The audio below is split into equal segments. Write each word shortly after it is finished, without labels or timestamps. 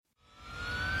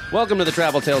Welcome to the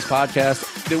Travel Tales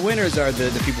Podcast. The winners are the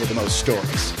people with the most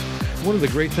stories. One of the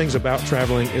great things about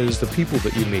traveling is the people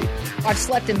that you meet. I've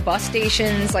slept in bus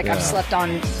stations, I've slept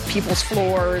on people's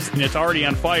floors. And it's already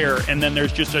on fire, and then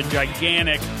there's just a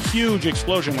gigantic, huge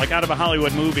explosion, like out of a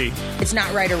Hollywood movie. It's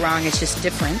not right or wrong, it's just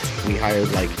different. We hired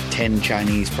like 10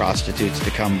 Chinese prostitutes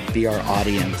to come be our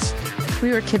audience.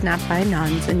 We were kidnapped by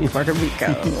nuns in Puerto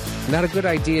Rico. Not a good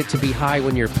idea to be high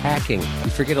when you're packing. You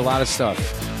forget a lot of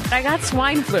stuff. I got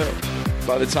swine flu.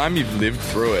 By the time you've lived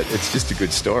through it, it's just a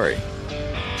good story.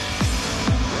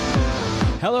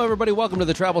 Hello, everybody. Welcome to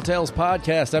the Travel Tales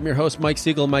Podcast. I'm your host, Mike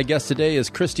Siegel. My guest today is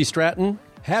Christy Stratton.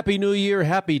 Happy New Year.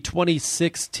 Happy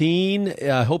 2016.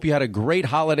 I hope you had a great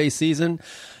holiday season.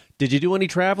 Did you do any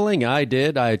traveling? I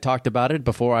did. I talked about it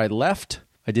before I left.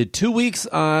 I did 2 weeks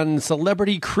on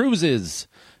celebrity cruises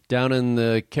down in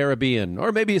the Caribbean,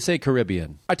 or maybe you say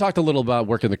Caribbean. I talked a little about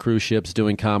working the cruise ships,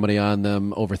 doing comedy on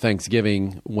them over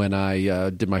Thanksgiving when I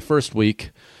did my first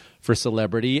week for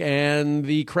Celebrity, and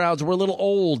the crowds were a little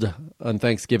old on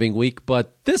Thanksgiving week.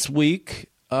 But this week,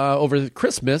 over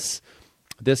Christmas,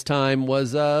 this time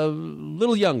was a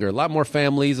little younger. A lot more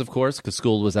families, of course, because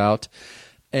school was out.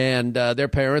 And their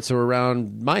parents are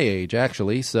around my age,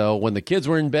 actually. So when the kids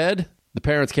were in bed, the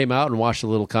parents came out and watched a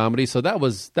little comedy, so that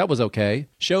was okay.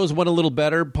 Shows went a little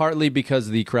better, partly because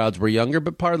the crowds were younger,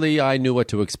 but partly I knew what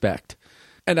to expect.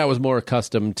 And I was more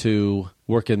accustomed to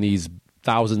working these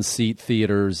 1,000-seat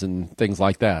theaters and things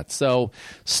like that. So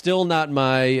still not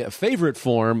my favorite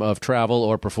form of travel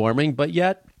or performing, but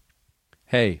yet,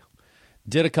 hey,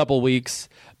 did a couple weeks,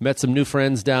 met some new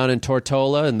friends down in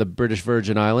Tortola in the British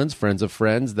Virgin Islands, friends of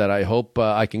friends that I hope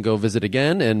I can go visit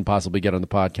again and possibly get on the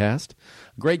podcast.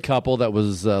 Great couple that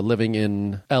was living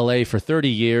in L.A. for 30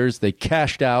 years. They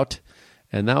cashed out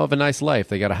and now have a nice life.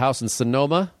 They got a house in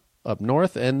Sonoma up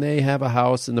north, and they have a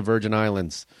house in the Virgin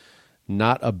Islands.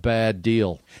 Not a bad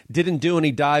deal. Didn't do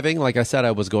any diving like I said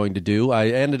I was going to do. I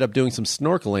ended up doing some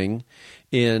snorkeling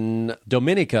in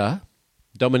Dominica.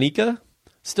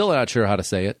 Still not sure how to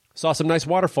say it. Saw some nice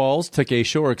waterfalls, took a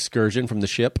shore excursion from the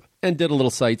ship, and did a little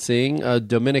sightseeing.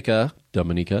 Dominica,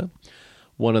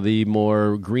 one of the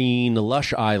more green,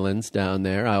 lush islands down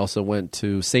there. I also went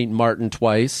to St. Martin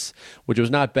twice, which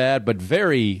was not bad, but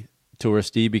very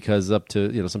touristy because up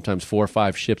to, sometimes 4 or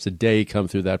 5 ships a day come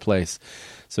through that place.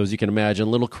 So as you can imagine,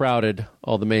 a little crowded,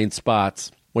 all the main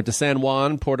spots. Went to San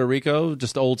Juan, Puerto Rico,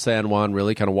 just old San Juan,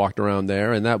 really, kind of walked around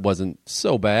there, and that wasn't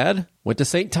so bad. Went to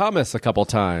St. Thomas a couple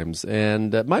times,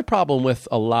 and my problem with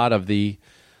a lot of the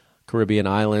Caribbean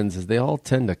islands is they all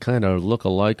tend to kind of look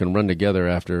alike and run together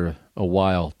after a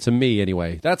while. To me,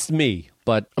 anyway. That's me.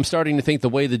 But I'm starting to think the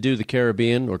way to do the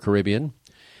Caribbean, or Caribbean,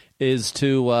 is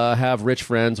to have rich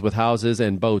friends with houses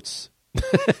and boats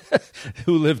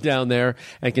who live down there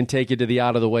and can take you to the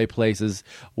out-of-the-way places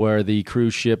where the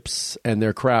cruise ships and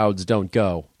their crowds don't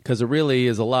go. Because it really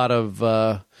is a lot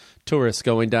of tourists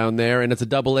going down there, and it's a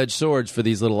double-edged sword for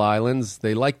these little islands.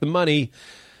 They like the money,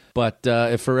 but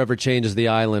it forever changes the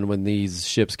island when these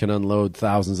ships can unload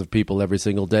thousands of people every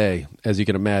single day, as you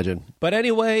can imagine. But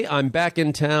anyway, I'm back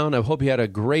in town. I hope you had a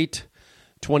great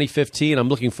 2015. I'm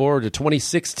looking forward to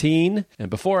 2016. And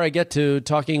before I get to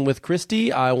talking with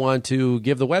Christy, I want to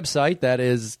give the website. That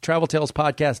is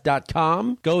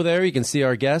traveltalespodcast.com. Go there. You can see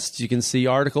our guests. You can see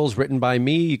articles written by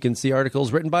me. You can see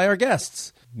articles written by our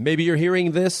guests. Maybe you're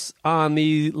hearing this on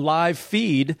the live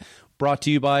feed brought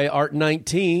to you by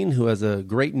Art19, who has a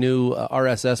great new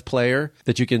RSS player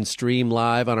that you can stream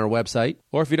live on our website.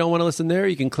 Or if you don't want to listen there,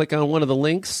 you can click on one of the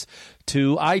links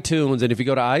to iTunes. And if you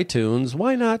go to iTunes,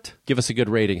 why not give us a good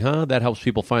rating, huh? That helps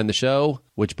people find the show,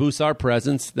 which boosts our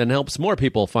presence, then helps more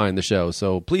people find the show.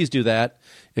 So please do that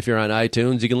if you're on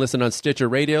iTunes. You can listen on Stitcher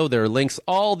Radio. There are links.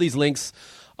 All these links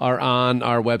are on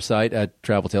our website at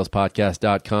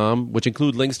traveltalespodcast.com, which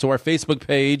include links to our Facebook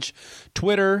page,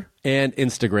 Twitter, and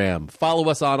Instagram. Follow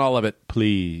us on all of it,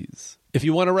 please. If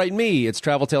you want to write me, it's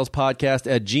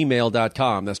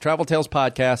traveltalespodcast@gmail.com. That's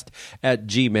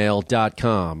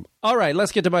traveltalespodcast@gmail.com. All right,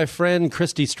 let's get to my friend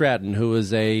Christy Stratton, who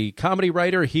is a comedy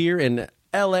writer here in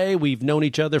L.A. We've known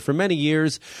each other for many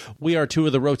years. We are 2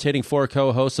 of the rotating 4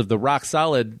 co-hosts of the Rock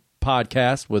Solid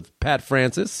podcast with Pat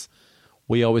Francis.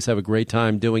 We always have a great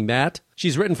time doing that.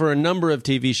 She's written for a number of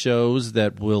TV shows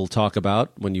that we'll talk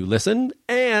about when you listen,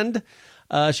 and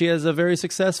she has a very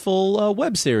successful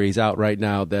web series out right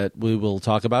now that we will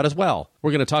talk about as well.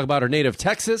 We're going to talk about her native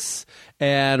Texas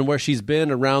and where she's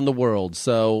been around the world.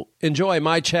 So enjoy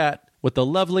my chat with the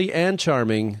lovely and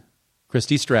charming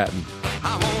Christy Stratton.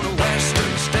 I'm on a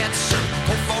Western Stetson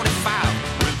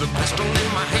 445 with a pistol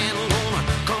in my hand. I'm gonna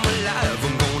come alive.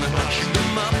 I'm gonna shoot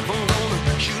 'em up. I'm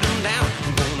gonna shoot 'em down.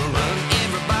 I'm gonna run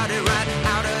everybody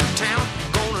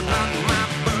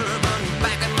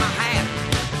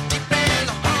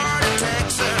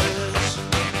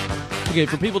Okay,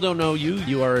 for people who don't know you,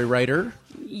 you are a writer.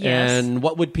 Yes. And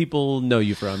what would people know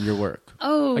you from, your work?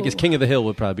 Oh. I guess King of the Hill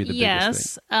would probably be the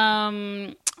biggest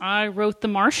thing. I wrote The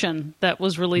Martian that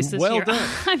was released this well year. done.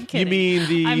 I'm kidding. You mean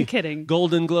the I'm kidding.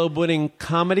 Golden Globe winning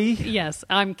comedy? Yes,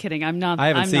 I'm kidding. I'm not. I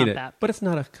haven't I'm seen not it, that. but it's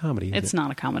not a comedy. Is It's it? not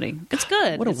a comedy. It's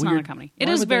good. What a it's not weird- a comedy. why It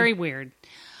is would they- very weird.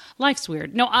 Life's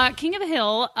weird. No, King of the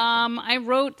Hill. I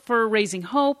wrote for Raising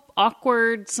Hope,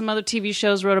 Awkward, some other TV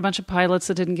shows. Wrote a bunch of pilots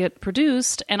that didn't get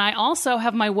produced, and I also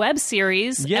have my web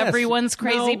series. Yes. Everyone's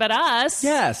Crazy No. But Us.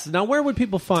 Yes. Now, where would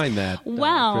people find that?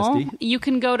 Well, Christy? you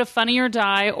can go to Funny or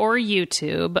Die or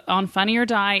YouTube. On Funny or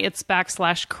Die, it's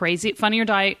 /crazy. Funny or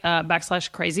Die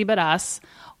 /crazy but us,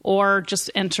 or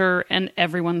just enter and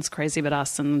Everyone's Crazy But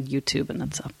Us on YouTube, and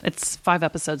that's up. It's 5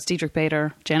 episodes. Diedrich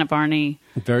Bader, Janet Varney,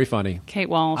 Very funny. Kate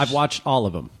Walsh. I've watched all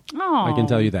of them. Oh, I can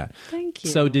tell you that. Thank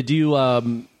you. So, did you?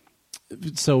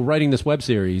 So, writing this web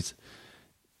series,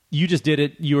 you just did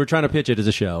it. You were trying to pitch it as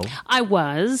a show. I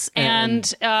was, and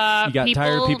You got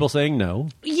tired of people saying no.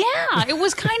 Yeah, it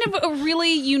was kind of a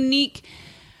really unique,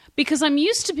 because I'm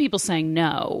used to people saying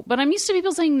no, but I'm used to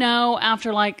people saying no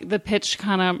after like the pitch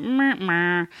kind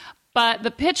of, but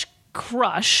the pitch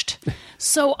crushed.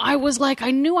 So I was like,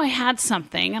 I knew I had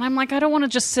something, and I'm like, I don't want to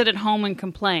just sit at home and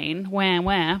complain.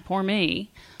 Wah, poor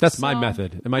me. That's my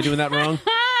method. Am I doing that wrong?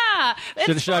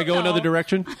 Should I go another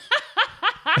direction?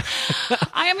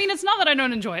 I mean, it's not that I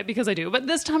don't enjoy it, because I do, but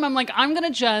this time I'm like, I'm going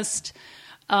to just,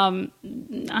 I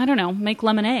don't know, make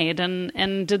lemonade,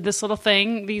 and did this little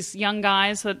thing. These young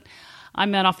guys that I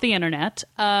met off the internet.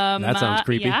 That sounds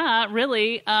creepy. Yeah,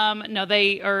 really. No,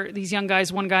 they are these young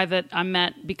guys. One guy that I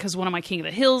met because one of my King of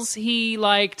the Hills he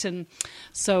liked, and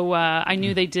so I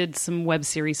knew they did some web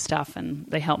series stuff, and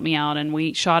they helped me out, and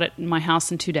we shot it in my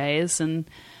house in 2 days, and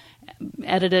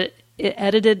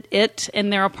edited it in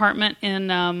their apartment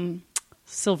in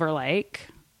Silver Lake.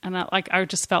 And I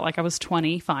just felt like I was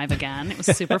 25 again. It was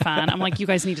super fun. I'm like, you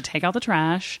guys need to take out the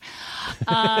trash.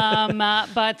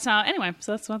 But anyway,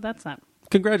 so that's that.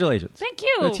 Congratulations. Thank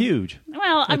you. That's huge.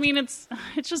 Well, I mean, it's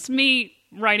just me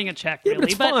writing a check, Yeah, really. but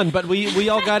it's fun. But we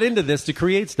all got into this to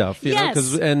create stuff, you know.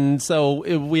 Yes. And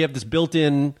so we have this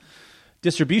built-in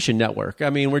distribution network. I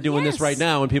mean, we're doing this Yes. right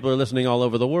now, and people are listening all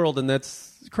over the world, and that's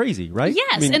crazy, right?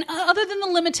 Yes, I mean, and other than the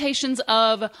limitations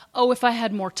of, if I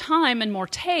had more time and more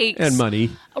takes. and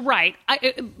money. Right.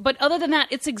 But other than that,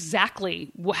 it's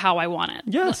exactly how I want it.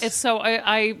 Yes. It's so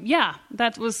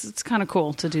it's kind of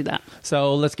cool to do that.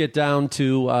 So let's get down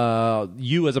to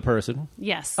you as a person,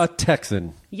 Yes. a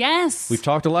Texan. Yes. We've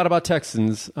talked a lot about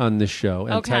Texans on this show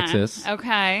and Okay. Texas.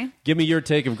 Okay. Give me your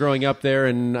take of growing up there,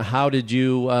 and how did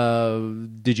you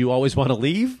always want to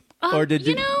leave, or did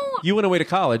you went away to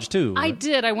college too? I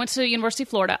did. I went to University of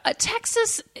Florida.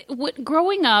 Texas,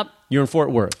 growing up, You're in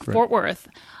Fort Worth, right? Fort Worth.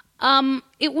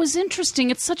 It was interesting.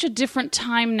 It's such a different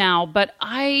time now, but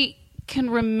I can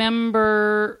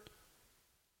remember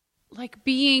like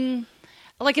being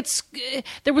like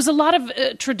there was a lot of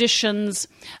traditions,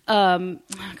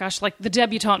 like the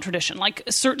debutante tradition, like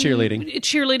certain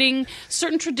cheerleading,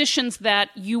 certain traditions that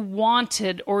you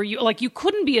wanted, or you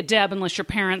couldn't be a deb unless your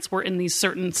parents were in these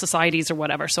certain societies or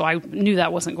whatever. So I knew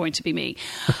that wasn't going to be me.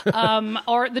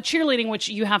 Or the cheerleading, which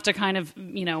you have to kind of,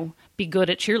 be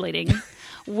good at cheerleading.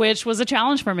 Which was a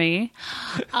challenge for me.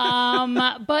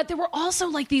 But there were also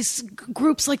like these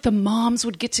groups, like the moms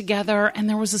would get together, and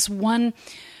there was this one,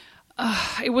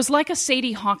 it was like a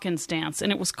Sadie Hawkins dance,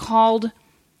 and it was called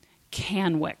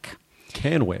Canwick.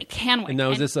 And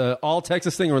now, is this a all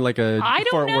Texas thing or like a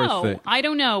Fort Worth thing? I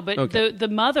don't know, but Okay. the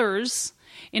mothers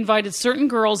invited certain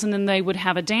girls, and then they would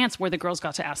have a dance where the girls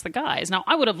got to ask the guys. Now,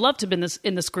 I would have loved to have been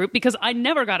in this group, because I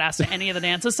never got asked to any of the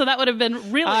dances, so that would have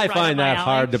been really I right find up my that alley.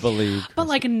 hard to believe. But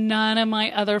like none of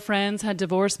my other friends had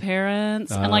divorced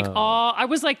parents, and like I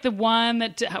was like the one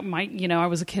that I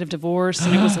was a kid of divorce,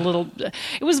 and it was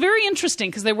it was very interesting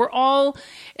because they were all.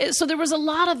 So there was a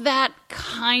lot of that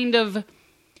kind of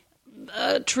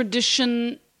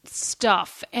tradition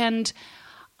stuff, and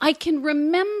I can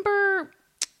remember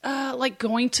like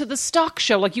going to the stock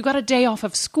show. Like you got a day off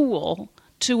of school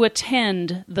to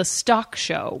attend the stock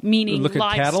show, meaning Look at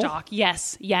cattle? livestock.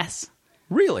 Yes.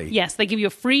 Really? Yes, they give you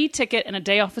a free ticket and a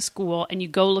day off of school, and you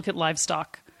go look at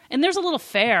livestock. And there's a little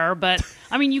fair, but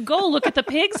I mean, you go look at the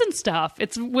pigs and stuff.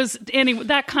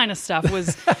 That kind of stuff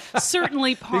was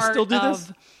certainly part They still do of.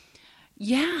 this?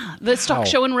 Yeah, the stock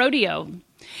show and rodeo.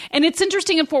 And it's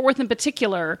interesting in Fort Worth in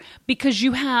particular because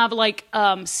you have like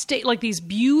like these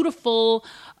beautiful,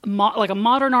 like a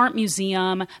modern art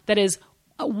museum that is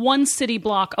one city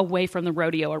block away from the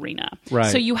rodeo arena. Right.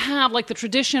 So you have like the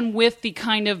tradition with the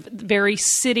kind of very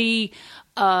city-ness.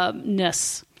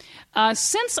 I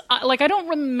don't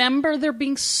remember there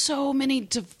being so many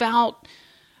devout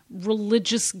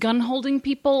religious gun-holding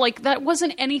people. Like, that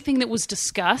wasn't anything that was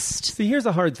discussed. See, here's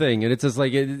a hard thing, and it's just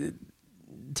like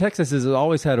Texas has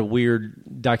always had a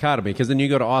weird dichotomy, because then you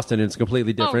go to Austin and it's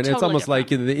completely different. Totally it's almost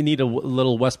different. like you need a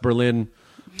little West Berlin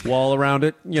wall around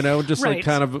it, just Right. like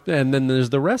kind of, and then there's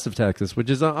the rest of Texas, which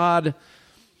is odd.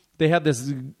 They have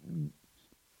this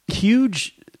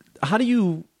huge, how do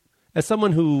you, as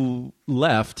someone who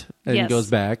left and Yes. goes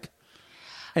back,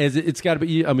 it's got to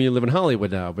be, I mean, you live in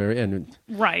Hollywood now, and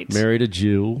Right. married a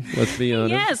Jew, let's be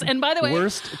honest. Yes, and by the way...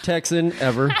 Worst Texan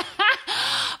ever.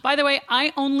 By the way,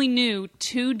 I only knew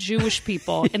 2 Jewish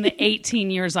people in the 18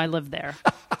 years I lived there.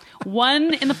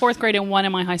 One in the 4th grade and one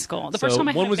in my high school. The first time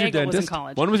I had one a was your bagel was in dentist.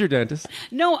 college. One was your dentist.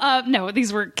 No,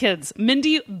 these were kids.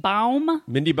 Mindy Baum.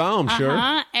 Mindy Baum,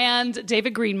 sure. And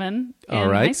David Greenman in All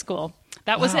right. high school.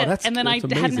 That was Wow, it. And then I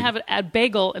that's hadn't amazing. had a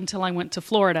bagel until I went to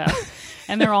Florida.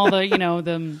 And they're all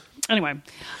the. Anyway.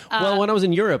 Well, when I was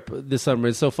in Europe this summer,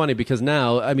 it's so funny because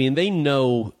now, I mean, they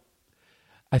know.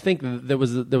 I think there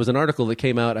was an article that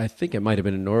came out. I think it might have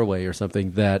been in Norway or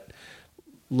something, that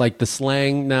like the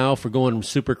slang now for going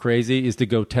super crazy is to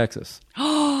go Texas.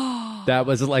 That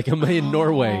was like in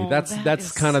Norway. That's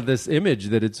is- kind of this image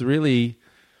that it's really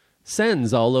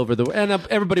sends all over the. And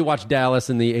everybody watched Dallas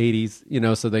in the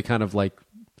 '80s, so they kind of like.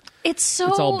 It's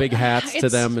all big hats to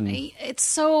them, and it's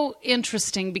so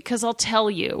interesting because I'll tell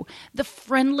you, the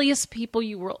friendliest people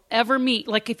you will ever meet,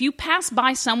 like if you pass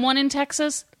by someone in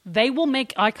Texas, they will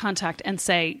make eye contact and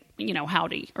say,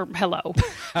 howdy or hello.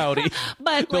 Howdy.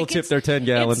 But They'll tip their 10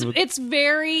 gallons. It's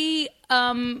very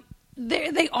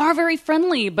they are very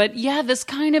friendly, but yeah, this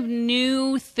kind of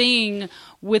new thing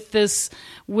with this,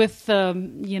 it's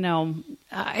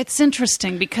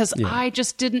interesting because I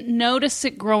just didn't notice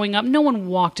it growing up. No one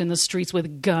walked in the streets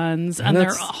with guns and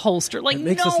their holster. Like, it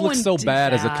makes no us look one so did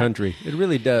bad as a that. country. It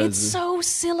really does. It's so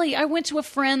silly. I went to a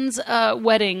friend's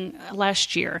wedding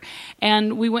last year,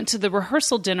 and we went to the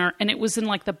rehearsal dinner, and it was in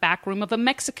like the back room of a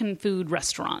Mexican food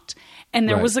restaurant. And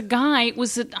there Right. was a guy, it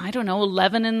was at,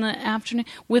 11 in the afternoon,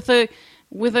 with a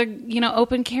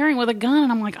open carrying with a gun.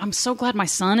 And I'm like, I'm so glad my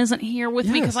son isn't here with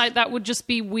me, Yes. because that would just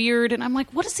be weird. And I'm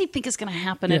like, what does he think is going to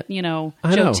happen at, I know.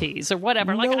 Joe T's or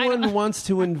whatever? No one wants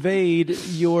to invade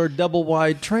your double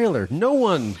wide trailer. No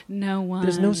one. No one.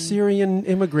 There's no Syrian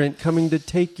immigrant coming to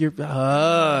take your. It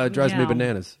drives me Yeah.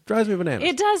 bananas. Drives me bananas.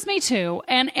 It does me too,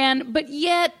 but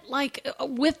yet, like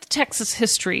with Texas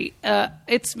history,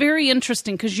 it's very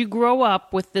interesting because you grow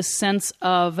up with this sense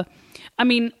of,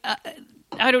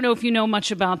 I don't know if you know much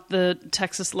about the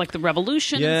Texas, like the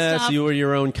Revolution. and Yes, stuff. you were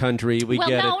your own country. We Well,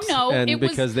 get no, it. no, And it was-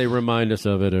 because they remind us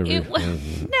of it. It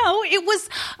was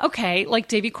okay. Like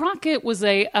Davy Crockett was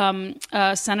a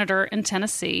senator in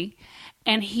Tennessee,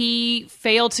 and he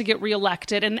failed to get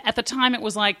reelected. And at the time, it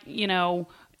was like,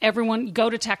 everyone go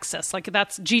to Texas. Like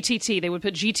that's GTT. They would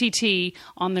put GTT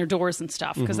on their doors and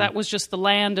stuff because that was just the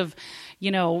land of,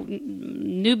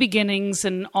 new beginnings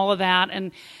and all of that.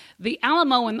 And the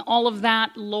Alamo and all of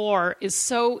that lore is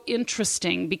so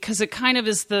interesting because it kind of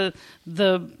is the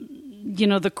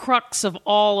crux of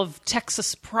all of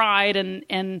Texas pride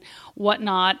and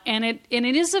whatnot. And it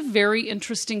is a very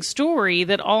interesting story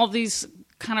that all of these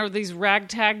kind of these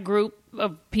ragtag group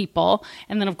of people,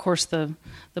 and then of course the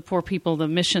poor people, the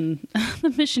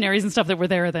missionaries and stuff that were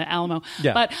there at the Alamo.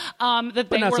 Yeah. But that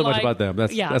they not were so much like, about them.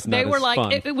 That's not they were as like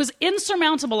fun. it was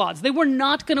insurmountable odds. They were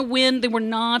not going to win. They were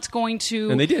not going to,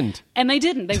 And they didn't. And they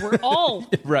didn't. They were all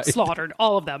Right. slaughtered,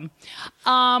 all of them.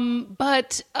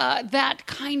 But that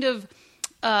kind of.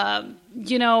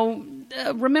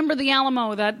 Remember the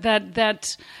Alamo,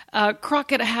 that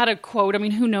Crockett had a quote. I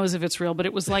mean, who knows if it's real, but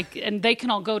it was like, and they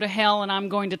can all go to hell and I'm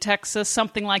going to Texas,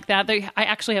 something like that. I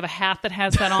actually have a hat that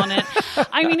has that on it.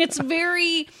 I mean, it's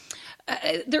very,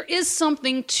 there is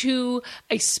something to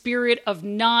a spirit of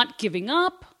not giving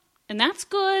up, and that's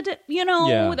good.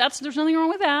 Yeah. There's nothing wrong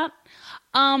with that.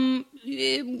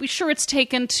 Sure, it's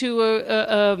taken to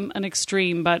an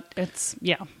extreme, but it's,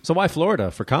 yeah. So why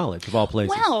Florida for college, of all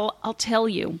places? Well, I'll tell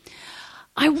you.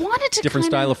 I wanted to Different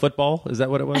style of football? Is that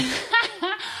what it was?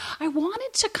 I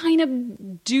wanted to kind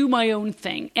of do my own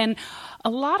thing. And a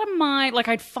lot of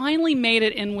I'd finally made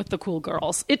it in with the cool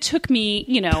girls. It took me,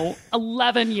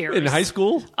 11 years. In high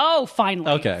school? Oh,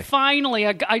 finally. Okay. Finally.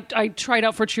 I tried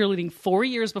out for cheerleading 4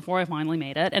 years before I finally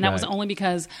made it. And that was Right. only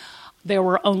because there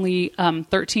were only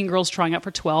 13 girls trying out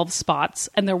for 12 spots.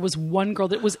 And there was one girl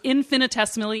that was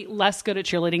infinitesimally less good at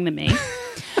cheerleading than me.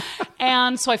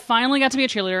 And so I finally got to be a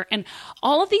cheerleader. And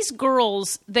all of these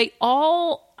girls, they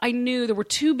all, I knew there were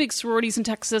 2 big sororities in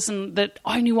Texas, and that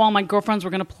I knew all my girlfriends were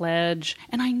going to pledge,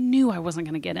 and I knew I wasn't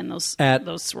going to get in those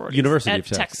sororities University at of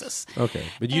Texas. Texas. Okay,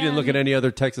 but you didn't look at any other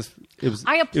Texas. It was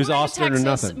Austin or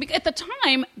nothing. At the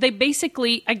time, they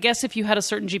basically, I guess, if you had a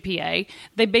certain GPA,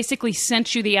 they basically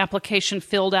sent you the application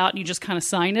filled out, and you just kind of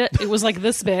signed it. It was like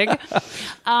this big.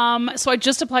 So I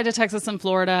just applied to Texas and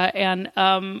Florida, and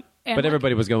but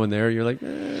everybody was going there. You're like,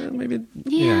 maybe.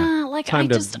 Yeah, like time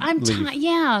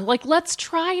like let's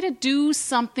try to do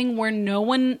something where no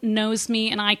one knows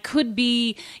me, and I could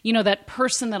be, that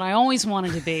person that I always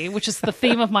wanted to be, which is the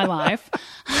theme of my life.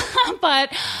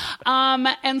 But,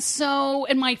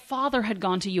 and my father had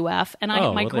gone to UF, and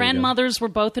my grandmothers were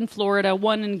both in Florida,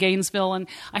 one in Gainesville, and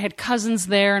I had cousins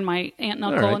there, and my aunt and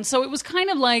uncle, and so it was kind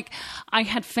of like I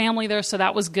had family there, so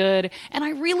that was good. And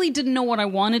I really didn't know what I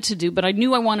wanted to do, but I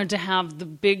knew I wanted to have the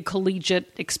big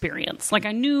collegiate experience. Like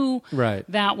I knew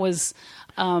that was.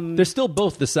 They're still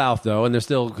both the South, though, and they're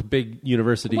still big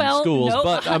university schools. No,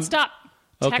 but stop.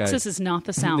 Okay. Texas is not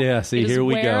the South. Yeah, see, here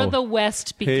we go. Where the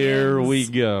West begins. Here we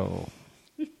go.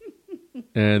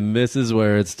 And this is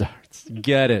where it starts.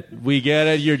 Get it. We get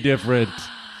it. You're different.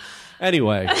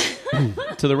 Anyway,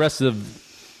 to the rest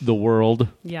of the world.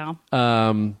 Yeah.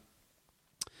 But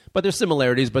there's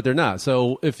similarities, but they're not.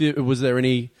 So was there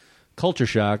any culture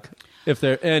shock, if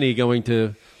there any, going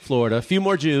to Florida? A few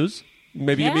more Jews.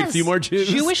 Maybe you meet a few more Jews.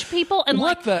 Jewish people. And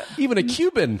even a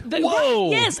Cuban.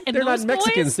 Whoa. Yes. And they're not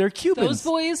Mexicans. They're Cubans. Those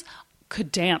boys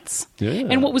could dance. Yeah.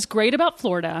 And what was great about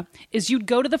Florida is you'd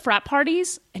go to the frat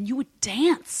parties and you would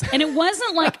dance. And it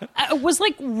wasn't like, it was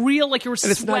like real, like you were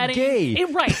and sweating. It's not gay.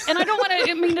 Right. And I don't want to,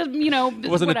 it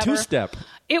wasn't whatever. a 2-step.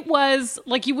 It was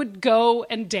like you would go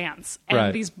and dance. And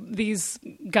right. these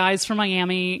guys from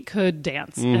Miami could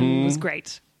dance. Mm-hmm. And it was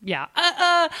great. Yeah.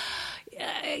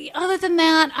 Other than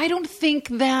that, I don't think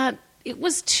that it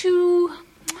was too.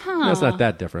 That's not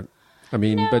that different. I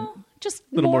mean, but just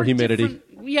a little more humidity. Different.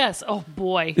 Yes. Oh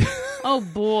boy. Oh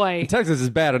boy. Texas is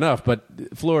bad enough, but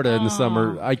Florida in the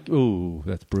summer,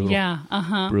 that's brutal. Yeah.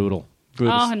 Brutal.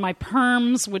 Oh, and my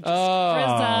perms would just frizz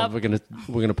up.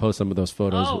 We're gonna post some of those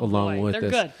photos along with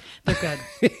this. They're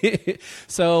good.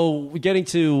 So, getting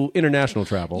to international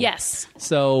travel. Yes.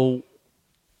 So,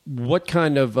 what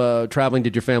kind of traveling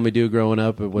did your family do growing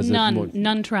up? Was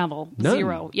none travel. None?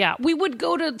 0. Yeah, we would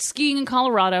go to skiing in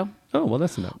Colorado. Oh, well,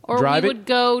 that's enough. Or we would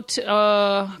go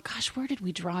to. Where did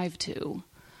we drive to?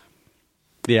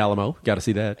 The Alamo. Got to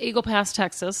see that. Eagle Pass,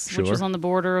 Texas, Sure. which was on the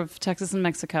border of Texas and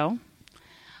Mexico.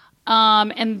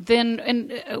 And then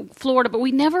in Florida, but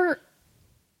we never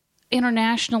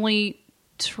internationally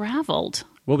traveled.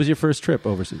 What was your first trip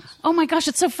overseas? Oh my gosh,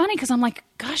 it's so funny because I'm like,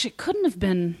 gosh, it couldn't have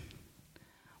been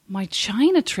my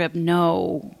China trip.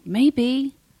 No,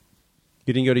 maybe.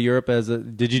 You didn't go to Europe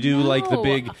did you do like the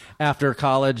big after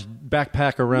college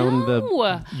backpack around the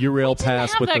Eurail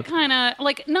Pass? With that kind of,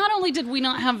 like, not only did we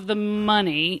not have the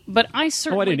money, but I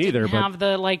certainly didn't have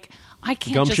the, like, I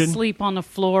can't gumption? Just sleep on the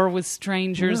floor with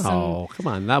strangers. No, come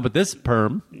on. Not with this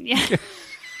perm. Yeah.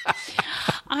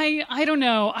 I don't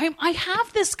know. I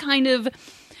have this kind of,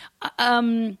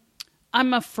 I'm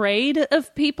afraid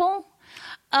of people.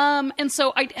 And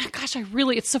so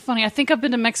it's so funny. I think I've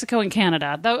been to Mexico and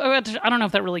Canada. I don't know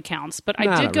if that really counts, but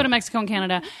I did go to Mexico and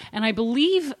Canada. And I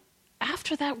believe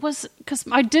after that was, because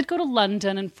I did go to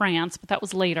London and France, but that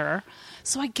was later.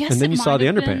 So I guess. And then you saw the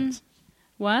underpants.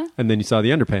 What? And then you saw the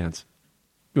underpants.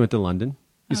 You went to London.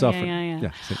 You saw.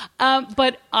 Yeah. Yeah.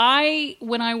 But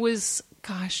when I was,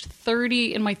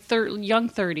 30, in my young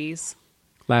 30s.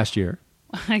 Last year.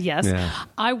 Yes. Yeah.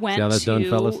 I went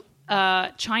to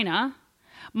China.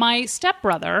 My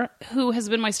stepbrother, who has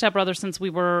been my stepbrother since we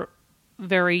were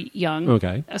very young.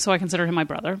 Okay. So I consider him my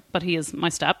brother, but he is my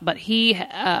step. But he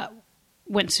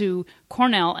went to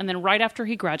Cornell, and then right after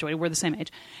he graduated, we're the same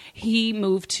age, he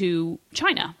moved to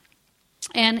China.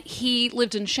 And he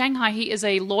lived in Shanghai. He is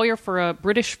a lawyer for a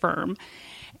British firm.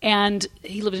 And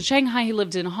he lived in Shanghai, he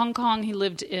lived in Hong Kong,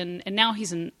 and now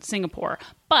he's in Singapore.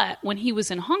 But when he was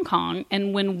in Hong Kong,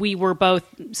 and when we were both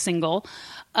single,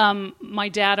 my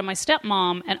dad and my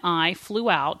stepmom and I flew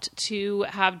out to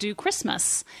do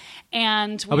Christmas.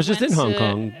 And I was just in Hong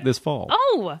Kong this fall.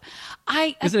 Oh,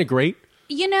 isn't it great?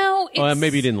 Maybe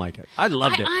you didn't like it. I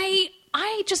loved it.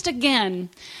 I just,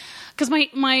 again, because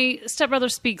my stepbrother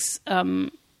speaks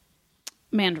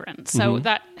Mandarin, so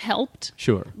that helped.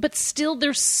 Sure. But still,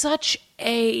 there's such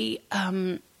a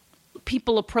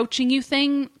people approaching you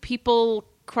thing, people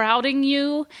crowding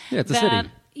you. Yeah, it's a city.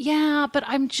 Yeah, but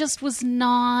I'm just was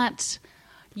not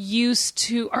used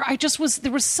to, or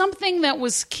there was something that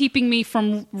was keeping me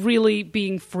from really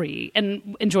being free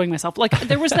and enjoying myself. Like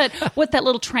there was that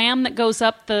little tram that goes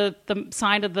up the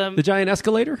side of the giant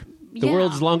escalator, the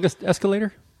world's longest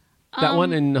escalator. That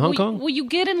one in Hong Kong. Well, you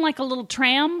get in like a little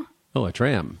tram. Oh, a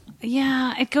tram.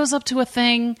 Yeah, it goes up to a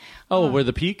thing. Oh, where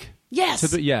the peak?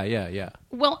 Yes. Yeah.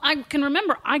 Well, I can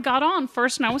remember I got on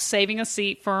first and I was saving a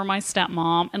seat for my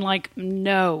stepmom and like,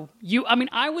 no,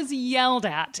 I was yelled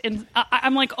at and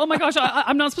I'm like, oh my gosh,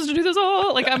 I'm not supposed to do this.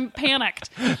 Oh, like I'm panicked.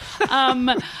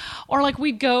 Or like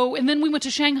we'd go and then we went to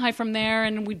Shanghai from there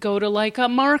and we'd go to like a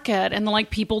market and like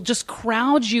people just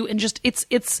crowd you and just,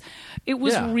 it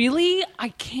was really, I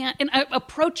can't, and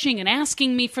approaching and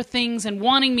asking me for things and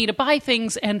wanting me to buy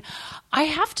things. And I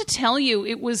have to tell you,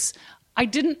 I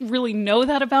didn't really know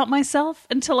that about myself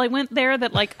until I went there,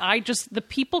 that like the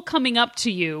people coming up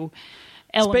to you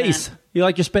element. Space. You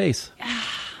like your space.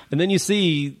 And then you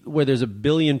see where there's 1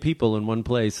 billion people in one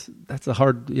place. That's a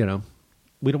hard, we don't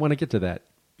want to get to that,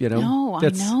 No, I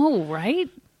know, right?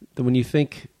 When you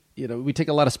think, we take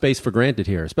a lot of space for granted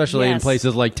here, especially in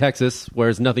places like Texas where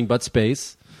there's nothing but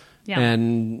space. Yeah.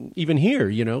 And even here,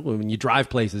 when you drive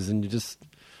places and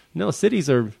cities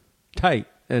are tight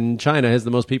and China has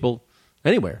the most people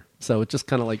anywhere. So it's just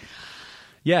kind of like,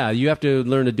 you have to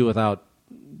learn to do without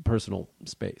personal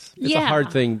space. It's a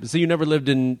hard thing. So you never lived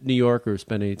in New York or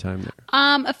spent any time there?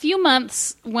 A few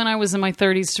months when I was in my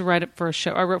 30s to write it for a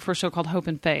show. I wrote for a show called Hope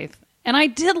and Faith. And I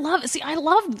did love it. See, I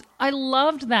loved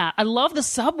that. I love the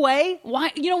subway.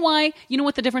 Why? You know why? You know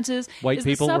what the difference is? White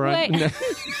people, right?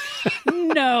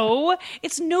 No,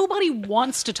 it's nobody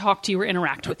wants to talk to you or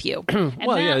interact with you. And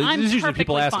there's usually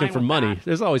people asking for money. That.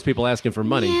 There's always people asking for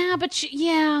money. Yeah, but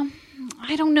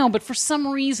I don't know. But for some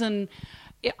reason,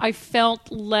 I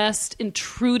felt less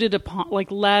intruded upon,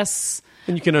 like less.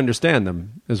 And you can understand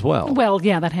them as well. Well,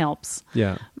 yeah, that helps.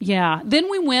 Yeah. Yeah. Then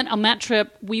on that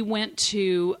trip, we went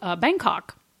to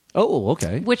Bangkok. Oh,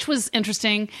 okay. Which was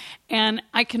interesting. And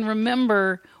I can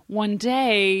remember one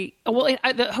day,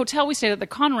 the hotel we stayed at, the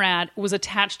Conrad, was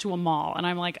attached to a mall. And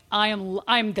I'm like,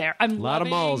 I'm there. I'm loving. A lot of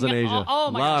malls in Asia.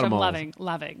 Oh my gosh, I'm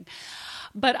loving.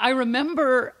 But I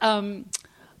remember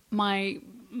my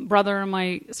brother and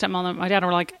my stepmom and my dad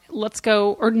were like, let's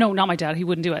go, or no, not my dad, he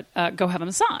wouldn't do it, go have a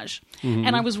massage. Mm-hmm.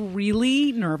 And I was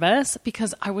really nervous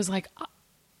because I was like,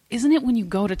 isn't it when you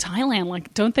go to Thailand,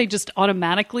 like, don't they just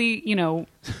automatically,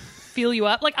 feel you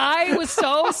up? Like, I was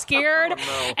so scared.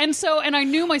 And I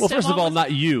knew my stepmom first of all,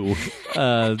 not you.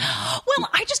 Well,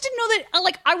 I just didn't know that,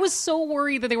 like, I was so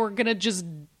worried that they were going to just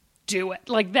do it.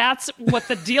 Like, that's what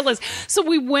the deal is. So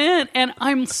we went, and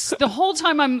the whole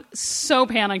time I'm so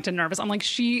panicked and nervous. I'm like,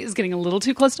 she is getting a little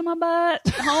too close to my butt.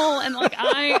 And like,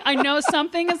 I know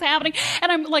something is happening. And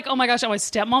I'm like, oh my gosh, my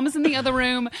stepmom is in the other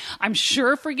room. I'm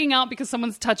sure freaking out because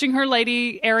someone's touching her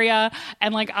lady area.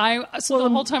 And like, the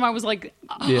whole time I was like,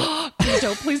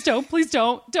 please don't.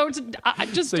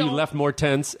 So you left more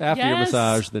tense after your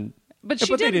massage than. But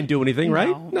they didn't do anything,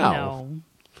 right? No.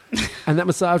 And that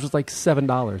massage was like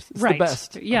 $7. It's the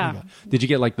best. Yeah. Oh, did you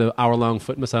get like the hour-long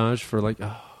foot massage for like?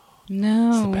 Oh, no.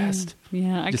 It's the best.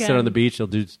 Yeah, just sit on the beach. They'll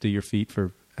do your feet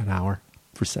for an hour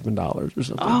for $7 or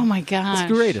something. Oh my gosh,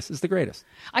 It's the greatest.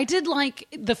 I did like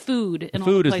the food in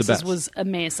all the places. The best. Was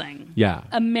amazing. Yeah,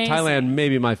 amazing. Thailand,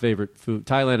 maybe my favorite food.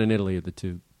 Thailand and Italy are the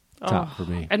two. Top for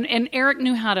me. And Eric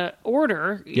knew how to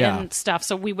order and stuff,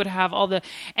 so we would have all the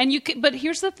but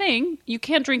here's the thing, you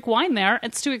can't drink wine there.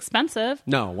 It's too expensive.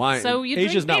 No, wine. So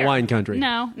Asia's not wine country.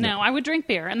 No, I would drink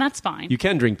beer, and that's fine. You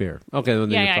can drink beer. Okay,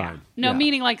 then you're fine. No,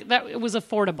 meaning like that it was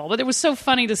affordable. But it was so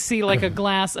funny to see like a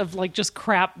glass of like just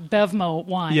crap Bevmo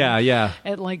wine. Yeah.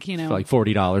 At like, for like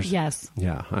 $40. Yes.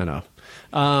 Yeah, I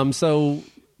know. So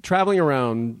traveling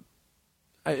around,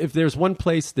 if there's one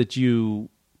place that you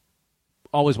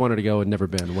always wanted to go and never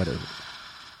been, what is it?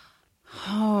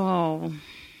 Oh.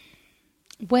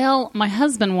 Well, my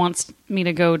husband wants me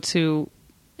to go to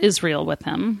Israel with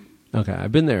him. Okay,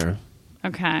 I've been there.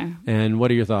 Okay. And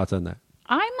what are your thoughts on that?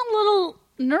 I'm a little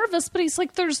nervous, but he's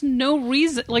like, there's no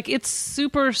reason. Like, it's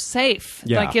super safe.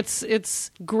 Yeah. Like,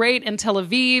 it's great. And Tel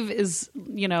Aviv is,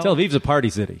 Tel Aviv's a party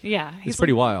city. Yeah. It's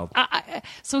pretty wild.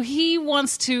 So he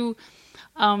wants to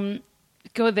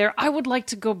go there. I would like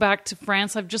to go back to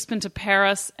France. I've just been to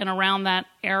Paris and around that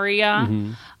area.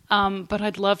 Mm-hmm. But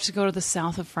I'd love to go to the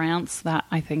south of France. That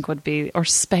I think would be, or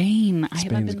Spain.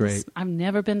 Spain's great. I've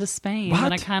never been to Spain, what?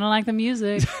 and I kind of like the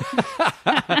music.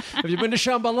 Have you been to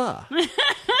Shambhala?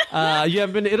 You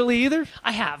haven't been to Italy either?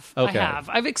 I have. Okay. I have.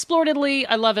 I've explored Italy.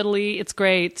 I love Italy. It's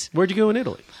great. Where'd you go in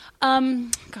Italy?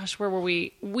 Gosh, where were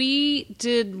we? We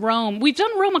did Rome. We've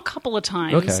done Rome a couple of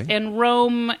times. Okay. And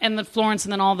Rome and then Florence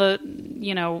and then all the,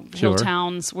 hill Sure.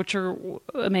 towns, which are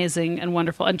amazing and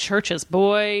wonderful. And churches.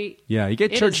 Boy. Yeah, you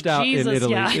get it churched is out Jesus, in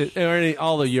Italy yeah. or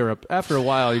all of Europe. After a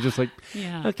while, you're just like,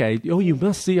 Yeah. okay, you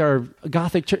must see our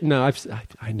Gothic church. No,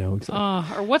 I know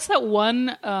exactly. Or what's that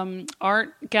one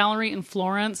art gallery in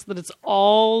Florence that it's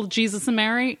all Jesus and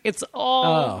Mary? It's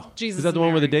all Jesus Is that and the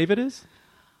one where the Mary. David is?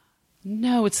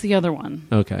 No, it's the other one.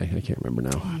 Okay, I can't remember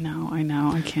now. I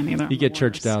know. I can't either. You get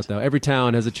churched out, though. Every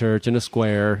town has a church and a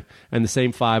square, and the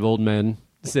same 5 old men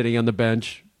sitting on the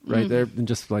bench right there, and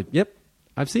just like, yep,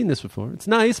 I've seen this before. It's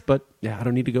nice, but yeah, I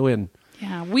don't need to go in.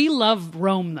 Yeah, we love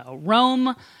Rome, though.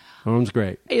 Rome Rome's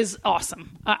great. is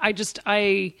awesome.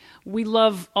 We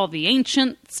love all the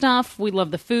ancient stuff. We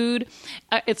love the food.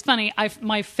 It's funny.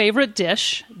 My favorite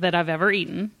dish that I've ever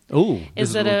eaten. Oh,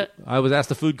 I I was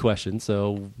asked a food question,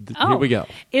 so here we go.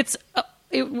 It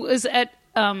was at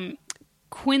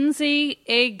Quincy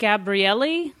e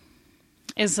Gabrielli.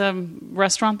 Is a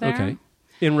restaurant there. Okay,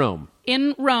 in Rome.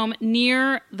 In Rome,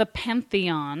 near the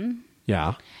Pantheon.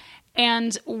 Yeah.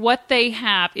 And what they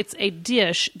have, it's a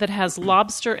dish that has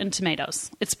lobster and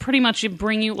tomatoes. It's pretty much, you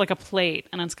bring you like a plate,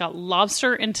 and it's got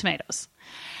lobster and tomatoes.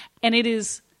 And it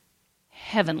is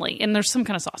heavenly. And there's some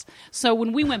kind of sauce. So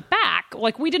when we went back,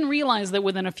 we didn't realize that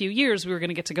within a few years we were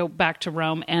going to go back to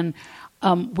Rome, and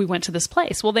we went to this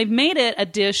place. Well, they've made it a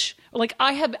dish.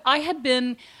 I had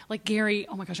been like, Gary,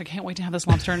 oh my gosh, I can't wait to have this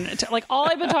lobster. And all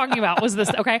I've been talking about was this.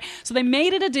 Okay. So they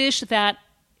made it a dish that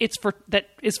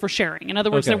is for sharing. In other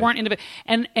words, Okay. they weren't individual.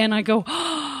 And I go,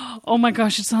 oh my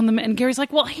gosh, it's on the menu. And Gary's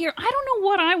like, well, here, I don't know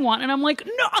what I want. And I'm like,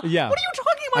 no, Yeah. what are you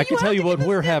talking about? I can tell you what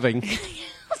we're having.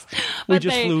 We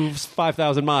just flew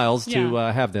 5,000 miles to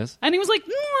have this. And he was like,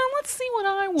 let's see what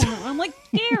I want. I'm like,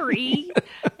 Gary.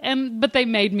 But they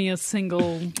made me a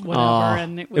single whatever.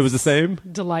 And it was the same?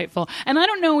 Delightful. And I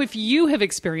don't know if you have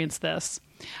experienced this.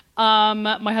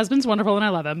 My husband's wonderful and I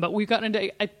love him, but we've gotten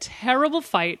into a terrible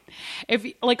fight.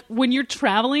 When you're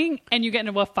traveling and you get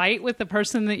into a fight with the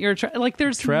person that you're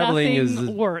there's Traveling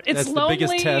nothing worse. It's that's lonely. the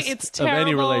biggest test It's of terrible.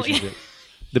 any relationship.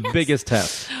 The biggest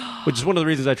test, which is one of the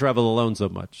reasons I travel alone so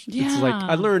much. Yeah. It's like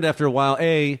I learned after a while,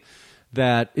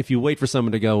 that if you wait for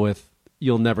someone to go with,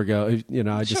 you'll never go.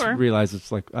 I just Sure. realized it's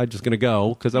like I'm just going to go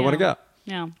because I want to go.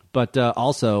 Yeah. But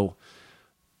also,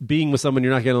 being with someone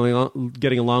you're not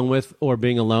getting along with, or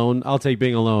being alone, I'll take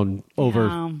being alone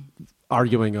over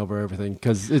arguing over everything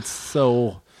because it's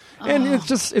so, and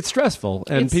it's stressful,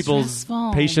 and It's people's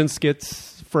stressful. patience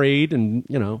gets frayed, and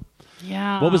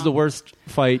Yeah. What was the worst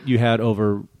fight you had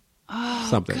over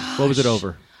something? What was it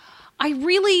over?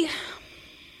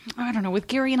 I don't know. With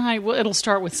Gary and I, it'll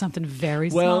start with something very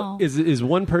Well, small. is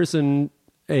one person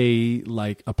a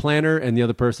planner, and the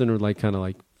other person are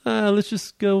let's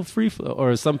just go free flow, or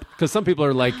because some people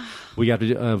are like, we got to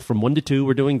do, from 1 to 2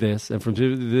 we're doing this, and from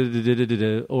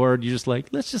 2 or you just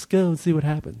let's just go and see what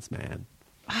happens, man.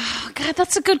 God,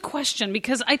 that's a good question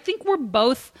because I think we're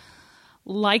both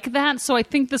like that. So I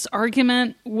think this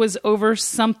argument was over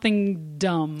something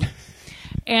dumb.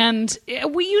 And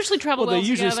we usually travel Well, they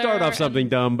usually together, start off something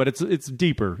dumb, but it's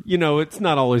deeper. It's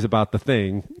not always about the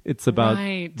thing. It's about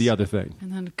Right. the other thing.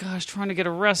 And then, gosh, trying to get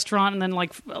a restaurant, and then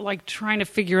like trying to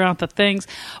figure out the things.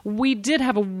 We did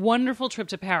have a wonderful trip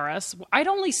to Paris. I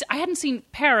hadn't seen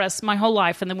Paris my whole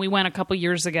life, and then we went a couple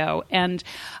years ago. And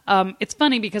it's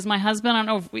funny because my husband, I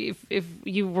don't know if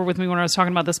you were with me when I was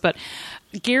talking about this, but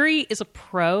Gary is a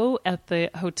pro at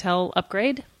the hotel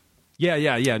upgrade. Yeah.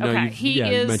 No, Okay, you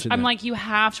is. mentioned I'm that. like, you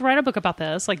have to write a book about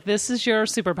this. This is your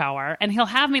superpower, and he'll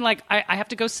have me I have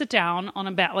to go sit down on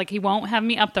a bat. He won't have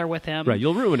me up there with him. Right,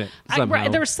 you'll ruin it somehow.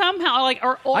 There's somehow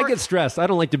or I get stressed. I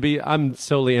don't like to be. I'm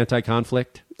solely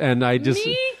anti-conflict, and I just.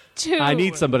 Me too. I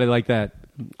need somebody like that.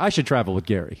 I should travel with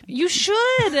Gary. You should.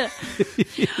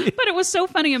 But it was so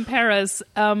funny in Paris.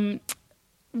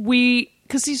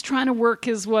 Because he's trying to work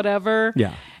his whatever.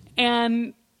 Yeah.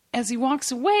 And as he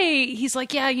walks away, he's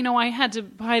like, yeah, I had to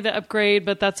buy the upgrade,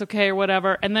 but that's okay or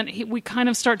whatever. And then we kind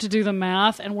of start to do the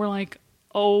math, and we're like,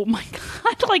 oh my God.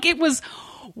 It was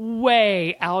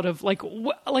way out of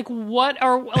what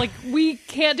are we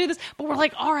can't do this, but we're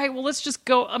like, all right, well, let's just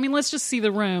go. Let's just see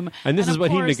the room. And this is of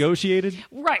what he course- negotiated?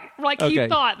 Right. He Okay.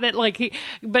 thought that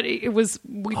but it was,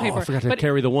 we paid for I it. forgot to But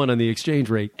carry the one on the exchange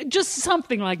rate. just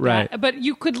something like Right. that. But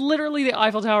you could literally, the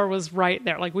Eiffel Tower was right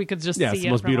there. We could just Yeah, see it's the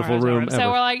it most from beautiful our room So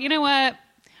ever. we're like, you know what?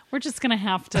 We're just going to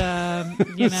have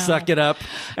to, Suck it up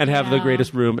and have the Yeah.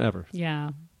 greatest room ever.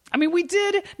 Yeah. I mean, we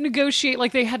did negotiate,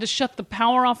 like they had to shut the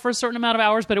power off for a certain amount of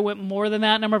hours, but it went more than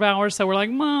that number of hours. So we're like,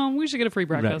 Mom, we should get a free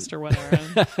breakfast or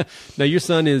whatever. Now, your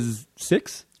son is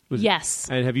 6? Yes.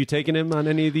 And have you taken him on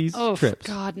any of these trips?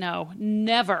 God, no.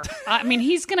 Never. I mean,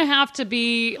 he's going to have to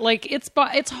be, like, it's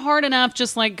hard enough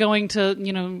just, like, going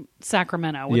to,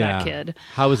 Sacramento with that kid.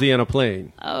 How is he on a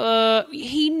plane?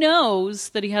 He knows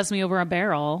that he has me over a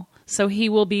barrel. So he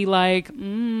will be like,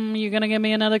 you going to give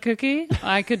me another cookie?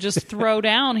 I could just throw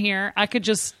down here. I could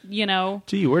just,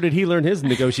 Gee, where did he learn his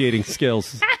negotiating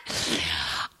skills?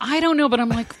 I don't know, but I'm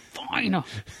like, fine.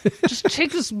 Just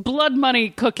take this blood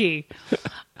money cookie.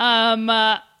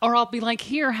 Or I'll be like,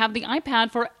 here, have the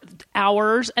iPad for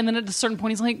hours. And then at a certain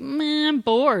point, he's like, man, I'm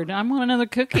bored. I want another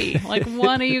cookie. Like,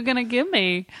 what are you going to give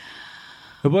me?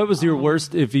 What was your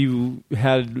worst, if you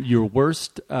had your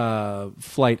worst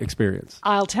flight experience?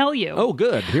 I'll tell you. Oh,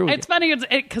 good. Here we It's funny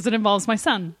because it involves my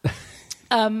son.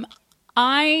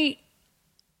 I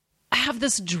have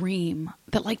this dream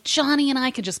that, like, Johnny and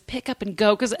I could just pick up and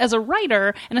go. Because as a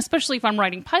writer, and especially if I'm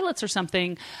writing pilots or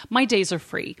something, my days are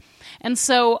free. And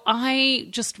so I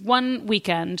just one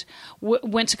weekend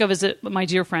went to go visit my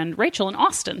dear friend Rachel in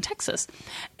Austin, Texas.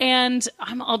 And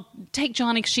I'll take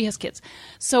Johnny because she has kids.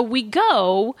 So we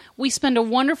spend a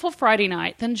wonderful Friday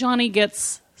night. Then Johnny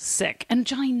gets sick. And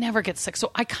Johnny never gets sick. So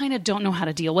I kind of don't know how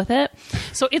to deal with it.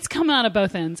 So it's come out of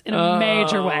both ends in a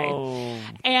major way.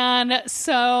 And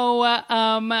so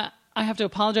I have to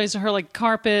apologize to her, like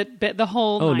carpet, the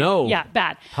whole night. No. Yeah,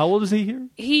 bad. How old is he here?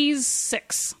 He's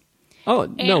 6. Oh,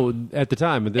 no, at the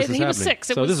time when this is happening. He was 6.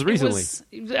 So this is recently.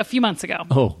 It was a few months ago.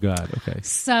 Oh, God, okay.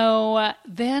 So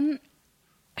then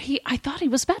I thought he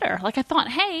was better. Like, I thought,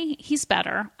 hey, he's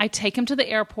better. I take him to the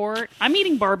airport. I'm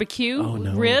eating barbecue,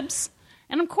 ribs.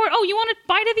 And of course, you want a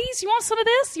bite of these? You want some of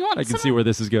this? I can see where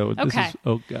this is going. Okay.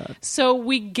 Oh, God. So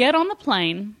we get on the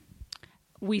plane.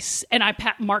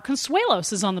 Mark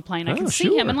Consuelos is on the plane. I can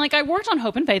see him. And, like, I worked on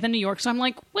Hope and Faith in New York, so I'm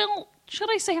like, well, should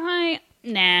I say hi?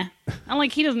 Nah. I'm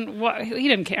like, he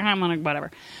didn't care. I'm like,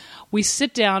 whatever. We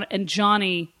sit down, and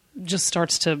Johnny just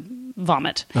starts to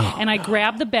vomit. And I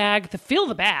grab the bag to fill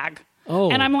the bag.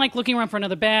 Oh. And I'm like looking around for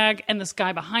another bag, and this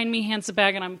guy behind me hands the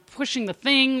bag, and I'm pushing the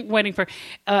thing, waiting for.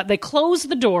 They close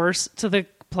the doors to the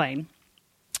plane.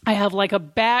 I have like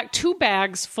 2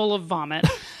 bags full of vomit,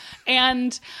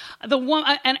 and the one,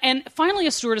 and finally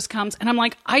a stewardess comes, and I'm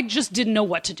like, I just didn't know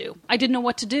what to do. I didn't know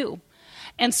what to do,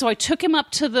 and so I took him up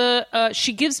to the.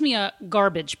 She gives me a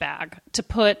garbage bag to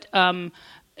put.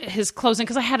 His clothes in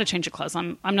because I had to change of clothes.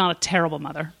 I'm not a terrible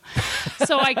mother,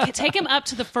 so I take him up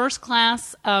to the first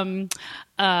class, lavatory.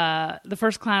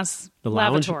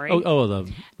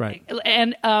 Right.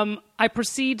 And I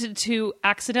proceeded to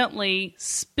accidentally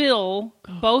spill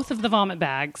both of the vomit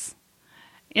bags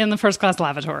in the first class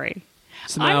lavatory.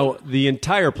 So now the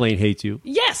entire plane hates you.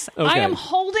 Yes, okay. I am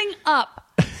holding up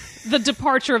the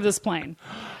departure of this plane.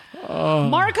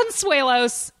 Mark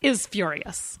Consuelos is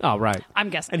furious. Oh, right.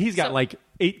 I'm guessing. And he's got like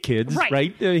 8 kids,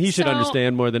 right? He should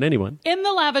understand more than anyone. In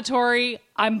the lavatory,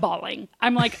 I'm bawling.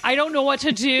 I'm like, I don't know what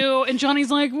to do. And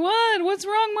Johnny's like, what? What's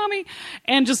wrong, Mommy?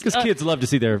 And just... Because kids love to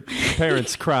see their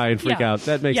parents cry and freak out.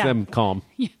 That makes them calm.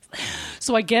 Yes.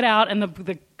 So I get out, and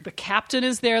the captain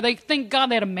is there. Thank God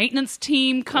they had a maintenance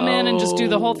team come in and just do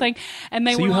the whole thing. And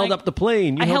they were you held up the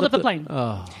plane. I held up the plane.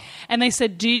 Oh. And they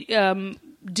said,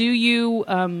 do you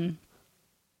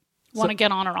want to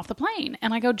get on or off the plane?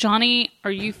 And I go, Johnny,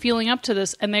 are you feeling up to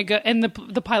this? And they go, and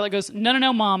the pilot goes,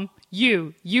 no, Mom,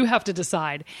 you have to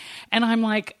decide. And I'm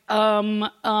like,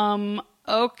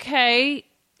 okay.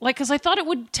 Like, because I thought it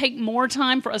would take more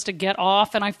time for us to get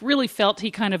off, and I really felt he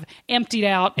kind of emptied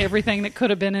out everything that could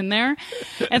have been in there.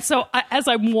 And so as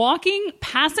I'm walking,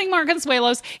 passing Mark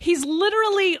Consuelos, he's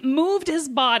literally moved his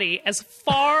body as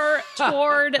far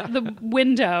toward the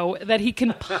window that he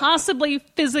can possibly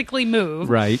physically move.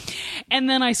 Right. And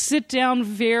then I sit down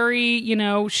very,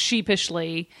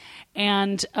 sheepishly,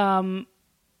 and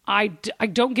I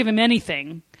don't give him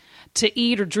anything to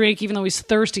eat or drink, even though he's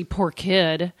thirsty, poor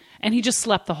kid. And he just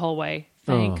slept the whole way.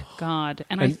 Thank God.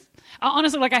 And I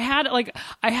honestly, like, I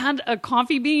had a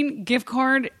Coffee Bean gift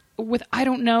card with I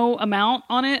don't know amount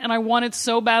on it, and I wanted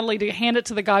so badly to hand it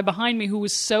to the guy behind me who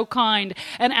was so kind.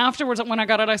 And afterwards, when I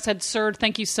got it, I said, "Sir,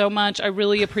 thank you so much. I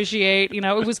really appreciate."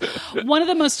 It was one of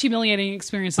the most humiliating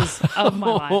experiences of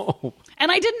my life.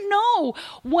 And I didn't know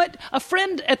what a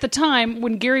friend at the time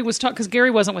when Gary was talking, because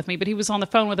Gary wasn't with me, but he was on the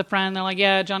phone with a friend. They're like,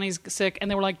 "Yeah, Johnny's sick," and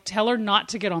they were like, "Tell her not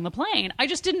to get on the plane." I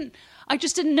just didn't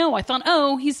know. I thought,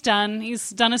 oh, he's done.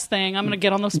 He's done his thing. I'm going to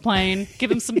get on this plane, give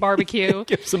him some barbecue.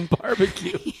 Give some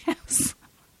barbecue. Yes.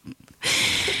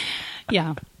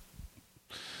 Yeah.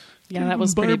 Yeah, that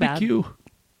was pretty bad.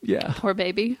 Yeah. Poor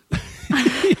baby.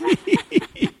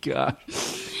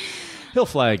 Gosh. He'll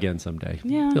fly again someday.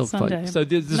 Yeah, He'll someday. Fly. So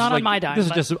this is Not on like, my dime, This is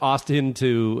but- just Austin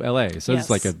to L.A. So Yes. it's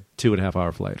like a 2.5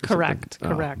 hour flight. Or Correct,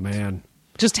 something. correct. Oh, man.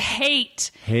 Just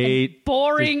hate. Hate.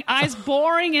 Boring. Eyes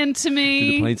boring into me.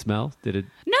 Did the plane smell? Did it?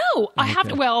 No, I have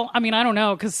to. Well, I mean, I don't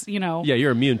know because, Yeah,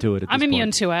 you're immune to it at this I'm immune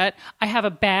point. to it. I have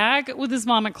a bag with his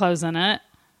vomit clothes in it.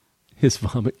 His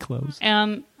vomit clothes.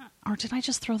 And or did I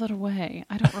just throw that away?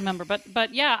 I don't remember.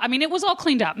 But yeah, I mean, it was all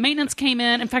cleaned up. Maintenance came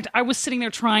in. In fact, I was sitting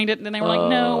there trying it, and they were like,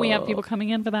 "No, we have people coming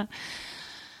in for that."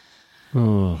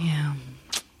 Oh, Yeah,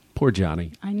 poor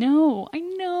Johnny. I know.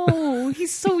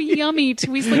 He's so yummy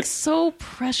too. He's like so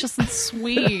precious and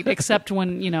sweet, except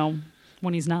when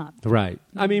when he's not. Right.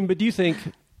 I mean, but do you think,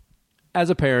 as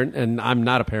a parent, and I'm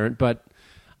not a parent, but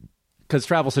because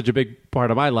travel's such a big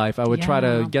part of my life, I would try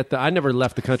to get I never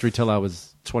left the country till I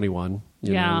was 21.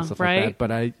 And stuff right. like that.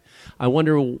 But I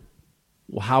wonder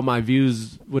how my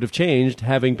views would have changed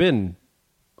having been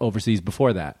overseas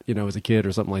before that, as a kid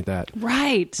or something like that.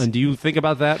 Right. And do you think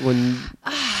about that when,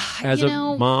 as a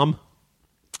mom?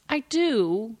 I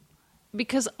do.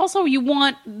 Because also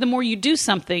the more you do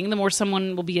something, the more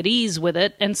someone will be at ease with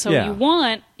it. And so you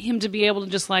want him to be able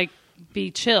to just like be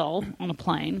chill on a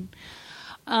plane.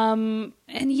 And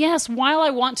yes, while I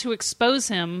want to expose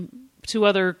him to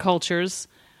other cultures,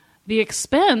 the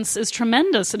expense is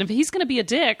tremendous. And if he's going to be a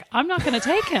dick, I'm not going to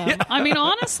take him. I mean,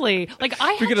 honestly, like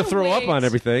If you're going to throw up on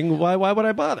everything, why would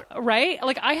I bother? Right?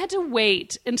 Like I had to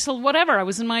wait until whatever. I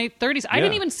was in my 30s. I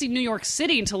didn't even see New York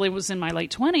City until it was in my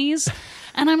late 20s.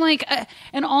 And I'm like,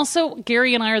 and also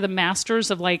Gary and I are the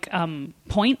masters of like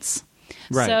points.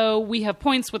 Right. So we have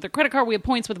points with the credit card. We have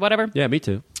points with whatever. Yeah, me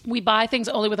too. We buy things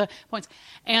only with the points.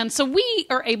 And so we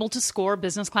are able to score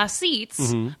business class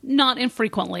seats, not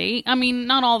infrequently. I mean,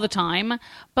 not all the time.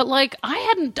 But like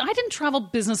I didn't travel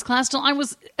business class till I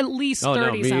was at least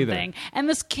 30 something. And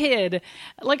this kid,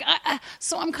 like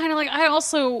so I'm kind of like I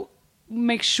also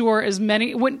make sure as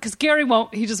many because Gary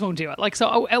he just won't do it. Like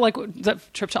so like the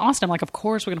trip to Austin, I'm like, of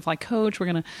course we're gonna fly coach, we're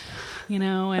gonna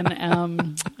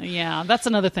and yeah, that's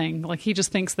another thing. Like he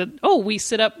just thinks that we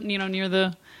sit up near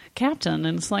the captain,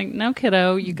 and it's like, no,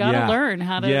 kiddo, you got to learn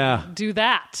how to do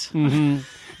that.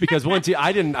 Because once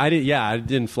I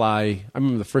didn't fly. I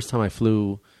remember the first time I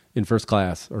flew in first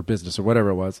class or business or whatever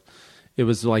it was. It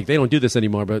was like they don't do this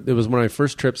anymore, but it was one of my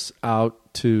first trips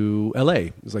out to LA.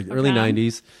 It was like early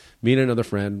 90s. Me and another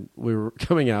friend, we were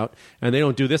coming out, and they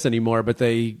don't do this anymore, but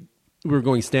we were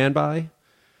going standby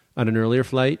on an earlier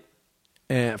flight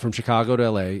from Chicago to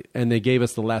LA, and they gave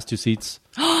us the last two seats,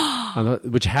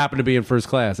 which happened to be in first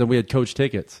class, and we had coach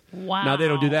tickets. Wow. Now they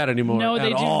don't do that anymore. No, they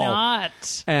do all.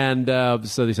 not. And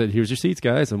so they said, here's your seats,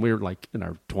 guys. And we were like in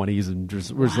our 20s, and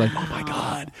we're just like, oh my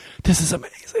God, this is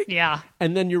amazing. Yeah.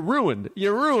 And then you're ruined.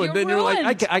 You're then you're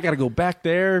like, I got to go back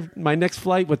there, my next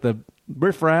flight with the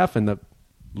riffraff and the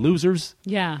losers.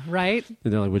 Yeah, right?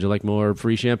 And they're like, would you like more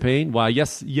free champagne? Why,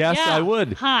 yes, I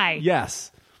would. Hi.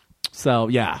 Yes. So,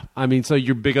 yeah. I mean, so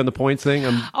you're big on the points thing?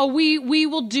 We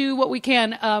will do what we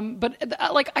can. But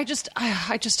like, I just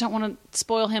don't want to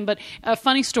spoil him. But a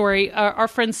funny story, our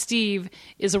friend Steve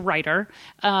is a writer,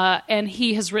 and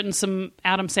he has written some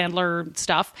Adam Sandler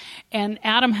stuff. And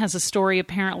Adam has a story,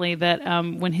 apparently, that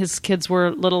when his kids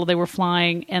were little, they were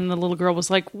flying, and the little girl was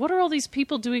like, what are all these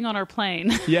people doing on our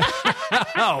plane? Yeah.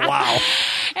 Oh, wow.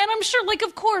 And I'm sure, like,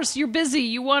 of course, you're busy.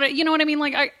 You want to, you know what I mean?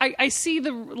 Like, I see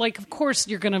the, like, of course,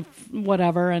 you're going to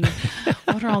whatever. And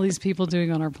what are all these people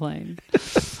doing on our plane?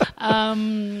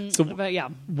 But yeah.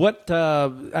 What,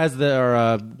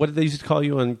 what did they used to call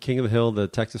you on King of the Hill, the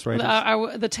Texas writers?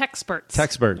 The Texperts.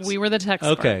 Texperts. We were the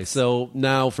Texperts. Okay, so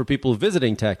now for people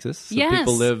visiting Texas, so Yes.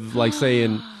 people live, like, say,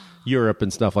 in Europe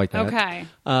and stuff like that. Okay.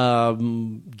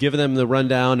 Give them the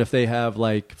rundown if they have,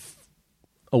 like,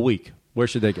 a week. Where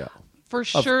should they go? For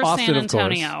sure, Austin, San of course.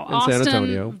 Antonio. And Austin, San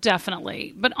Antonio.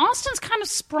 definitely. But Austin's kind of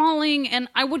sprawling, and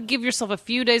I would give yourself a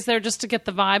few days there just to get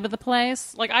the vibe of the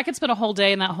place. Like, I could spend a whole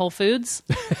day in that Whole Foods.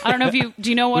 I don't know if you... Do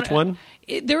you know what... Which one?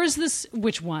 There is this...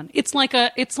 Which one? It's like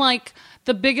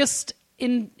the biggest...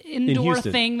 indoor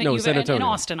Houston. thing that No, you've San Antonio. in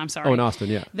Austin. I'm sorry. Oh, in Austin,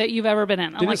 yeah. That you've ever been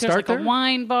in. Didn't Like, it there's start like there? a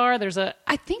wine bar.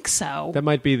 I think so. That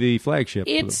might be the flagship.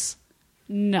 It's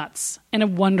nuts in a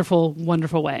wonderful,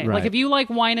 wonderful way. Right. Like if you like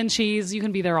wine and cheese, you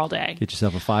can be there all day. Get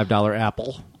yourself a $5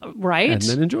 apple. Right. And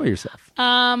then enjoy yourself.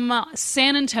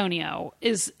 San Antonio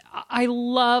is... I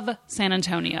love San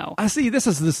Antonio. I see. This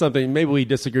is something. Maybe we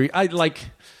disagree.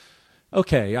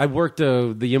 Okay, I worked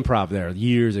the Improv there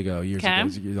years ago,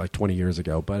 like 20 years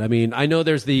ago. But I mean, I know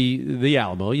there's the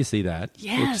Alamo. You see that?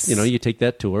 Yes. Which, you take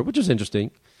that tour, which is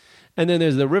interesting. And then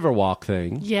there's the Riverwalk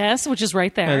thing. Yes, which is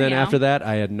right there. And then yeah. after that,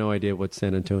 I had no idea what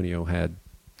San Antonio had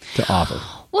to offer.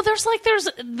 Well, there's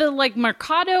the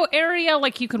Mercado area,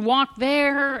 like you can walk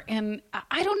there, and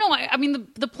I don't know. I mean,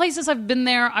 the places I've been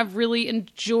there, I've really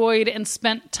enjoyed and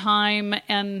spent time,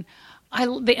 and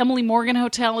the Emily Morgan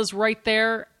Hotel is right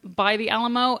there by the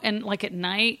Alamo, and like at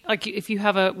night, like if you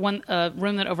have a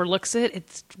room that overlooks it,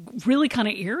 it's really kind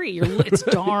of eerie. It's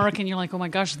dark, and you're like, oh my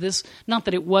gosh, this. Not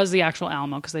that it was the actual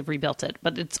Alamo because they've rebuilt it,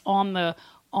 but it's on the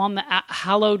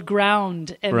hallowed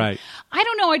ground. And right. I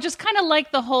don't know. I just kind of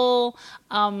like the whole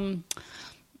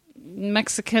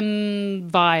Mexican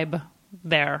vibe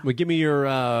there. Well, give me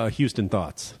your Houston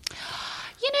thoughts.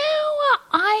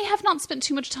 I have not spent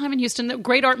too much time in Houston. The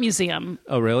Great Art Museum.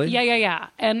 Oh, really? Yeah.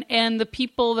 And the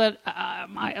people that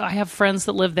I have friends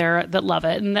that live there that love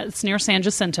it, and that's near San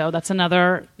Jacinto. That's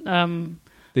another.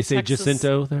 They say Texas.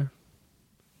 Jacinto there,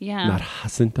 Yeah, not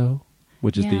Jacinto,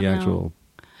 which is Yeah, the no. actual.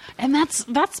 and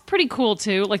that's pretty cool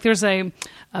too. Like there's a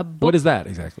book. What is that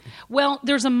exactly? Well,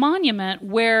 there's a monument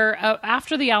where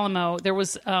after the Alamo, there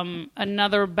was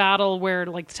another battle where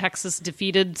like Texas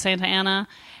defeated Santa Anna,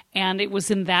 and it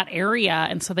was in that area,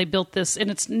 and so they built this, and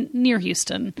it's near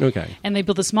Houston. Okay. And they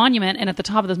built this monument, and at the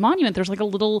top of this monument, there's like a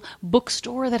little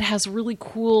bookstore that has really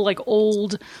cool, like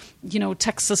old,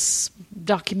 Texas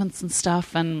documents and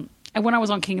stuff, and when I was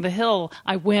on King of the Hill,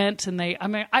 I went, and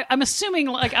I'm assuming,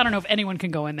 like, I don't know if anyone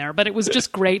can go in there, but it was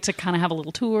just great to kind of have a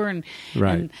little tour, and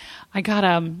I got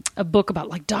a book about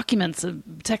like documents of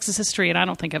Texas history, and I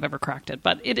don't think I've ever cracked it,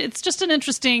 but it's just an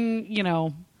interesting,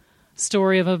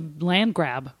 story of a land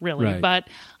grab, really. Right. But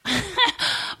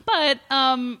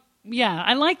yeah,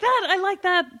 I like that. I like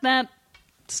that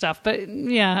stuff. But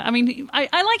yeah, I mean,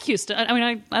 I like Houston. I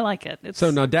mean, I like it.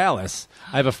 So now Dallas.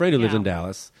 I have a friend who lives in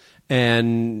Dallas,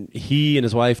 and he and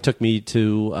his wife took me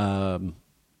to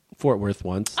Fort Worth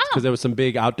once because there was some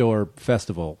big outdoor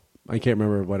festival. I can't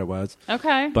remember what it was.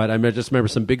 Okay. But I just remember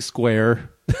some big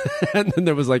square, and then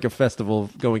there was like a festival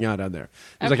going on there.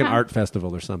 It was like an art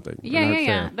festival or something.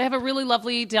 Yeah. They have a really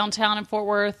lovely downtown in Fort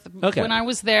Worth. Okay. When I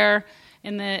was there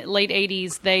in the late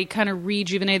 80s, they kind of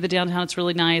rejuvenated the downtown. It's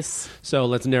really nice. So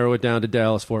let's narrow it down to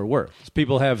Dallas-Fort Worth. So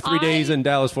people have 3 days in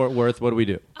Dallas-Fort Worth. What do we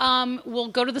do? We'll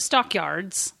go to the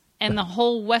Stockyards. And the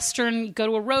whole western, go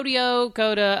to a rodeo,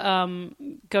 go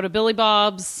to Billy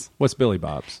Bob's. What's Billy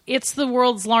Bob's? It's the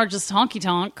world's largest honky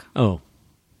tonk. Oh,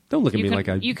 don't look at me like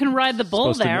you can ride the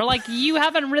bull there. Like you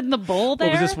haven't ridden the bull there.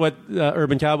 Was this what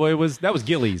Urban Cowboy was? That was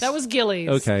Gillies. That was Gillies.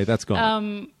 Okay, that's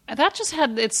gone. That just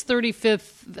had its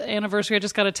 35th anniversary. I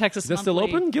just got a Texas. Is that still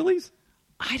open, Gillies?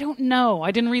 I don't know. I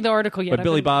didn't read the article yet. But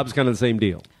Billy Bob's kind of the same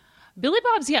deal. Billy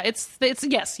Bob's, yeah, it's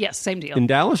yes, same deal. In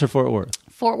Dallas or Fort Worth?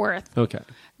 Fort Worth. Okay.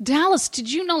 Dallas,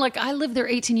 did you know, like, I lived there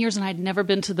 18 years and I'd never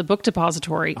been to the book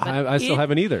depository. I still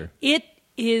haven't either. It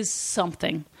is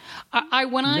something.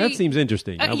 That seems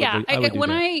interesting.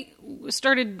 When I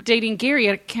started dating Gary,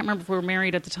 I can't remember if we were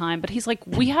married at the time, but he's like,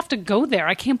 we have to go there.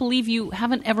 I can't believe you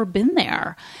haven't ever been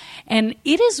there. And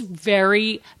it is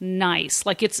very nice.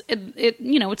 Like it's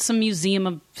some museum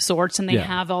of sorts, and they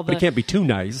have all the. But it can't be too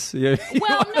nice. Well,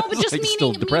 no, but just like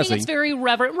meaning it's very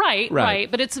reverent, right?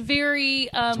 But it's very.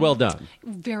 It's well done.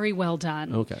 Very well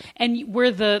done. Okay. And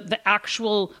where the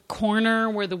actual corner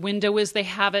where the window is, they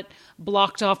have it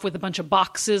blocked off with a bunch of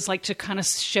boxes, like to kind of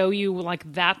show you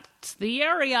like that's the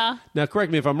area. Now,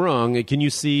 correct me if I'm wrong. Can you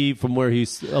see from where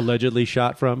he's allegedly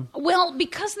shot from? Well,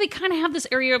 because they kind of have this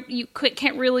area, you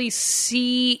can't really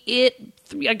see it.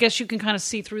 I guess you can kind of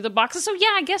see through the boxes. So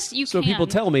yeah, I guess you can. So people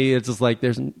tell me it's just like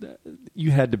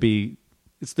you had to be.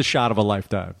 It's the shot of a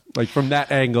lifetime. Like from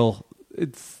that angle,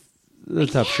 it's a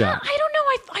tough shot. I don't know.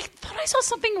 I thought I saw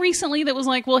something recently that was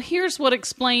like, well, here's what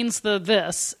explains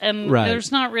this, and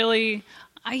there's not really.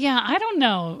 I don't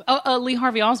know. Lee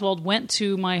Harvey Oswald went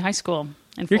to my high school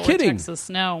in Fort Worth, Texas.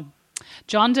 No,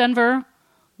 John Denver,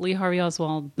 Lee Harvey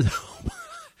Oswald,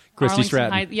 Christy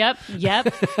Stratton. Yep.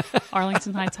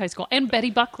 Arlington Heights High School, and Betty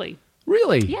Buckley.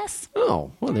 Really? Yes.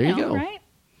 Oh, well, there you go. Right?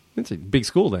 It's a big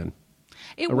school then.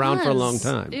 Around for a long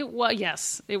time. It was.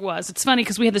 Yes, it was. It's funny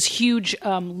because we had this huge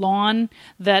lawn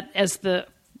that, as the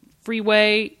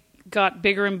freeway got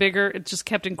bigger and bigger, it just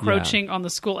kept encroaching on the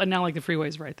school, and now like the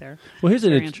freeway's right there. Well, here's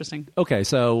very interesting. Okay,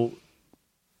 so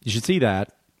you should see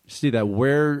that.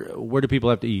 Where do people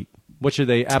have to eat? What should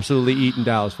they absolutely eat in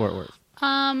Dallas-Fort Worth?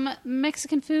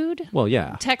 Mexican food. Well,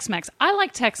 yeah. Tex-Mex. I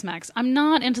like Tex-Mex. I'm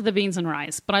not into the beans and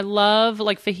rice, but I love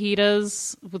like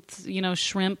fajitas with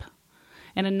shrimp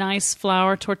and a nice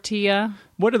flour tortilla.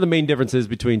 What are the main differences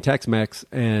between Tex-Mex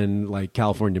and like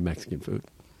California Mexican food?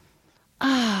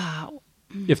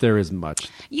 If there isn't much.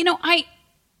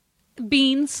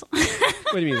 Beans.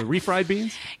 What do you mean, the refried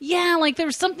beans? Yeah, like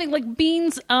there's something like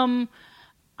beans.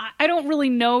 I don't really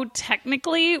know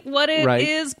technically what it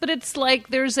is, but it's like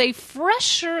there's a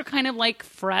fresher kind of like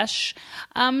fresh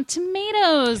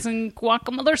tomatoes and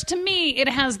guacamole. To me, it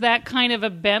has that kind of a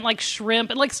bent, like shrimp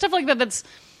and like stuff like that. That's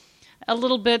a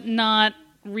little bit not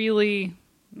really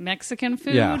Mexican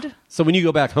food. Yeah. So when you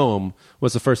go back home,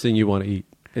 what's the first thing you want to eat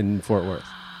in Fort Worth?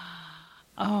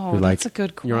 Oh, that's a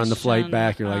good question. You're on the flight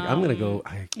back. You're like, I'm going to go.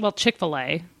 Well,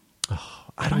 Chick-fil-A.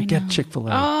 I don't get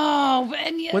Chick-fil-A. Oh,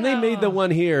 and When they made the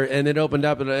one here and it opened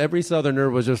up, and every Southerner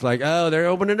was just like, "Oh, they're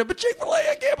opening up a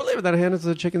Chick-fil-A! I can't believe it!" Then I handed us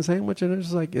a chicken sandwich, and it's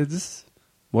just like, "Is this?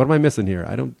 What am I missing here?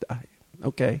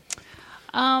 Okay."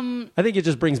 I think it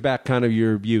just brings back kind of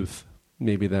your youth.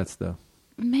 Maybe that's the.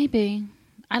 Maybe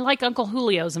I like Uncle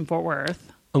Julio's in Fort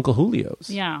Worth. Uncle Julio's.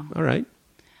 Yeah. All right.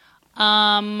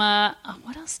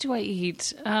 What else do I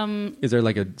eat? Is there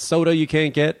like a soda you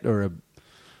can't get, or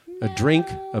a drink,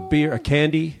 a beer, a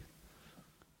candy?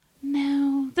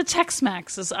 No, the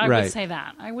Tex-Mex is. I Right. would say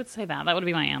that. I would say that. That would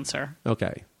be my answer.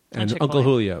 Okay. And Chick-fil-A. Uncle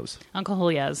Julio's. Uncle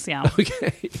Julio's, yeah.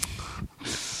 Okay.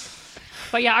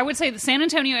 But yeah, I would say the San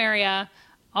Antonio area,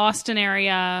 Austin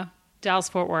area,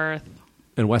 Dallas-Fort Worth.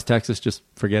 And West Texas, just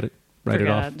forget it. Write it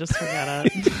off. Just forget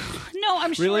it. No,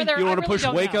 I'm sure Really? there. You I want to really push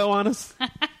don't Waco know. on us?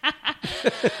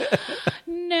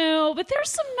 No, but there's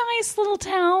some nice little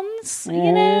towns.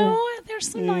 You know, there's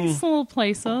some nice little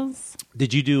places.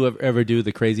 Did you ever do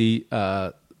the crazy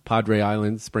Padre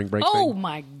Island spring break Oh thing?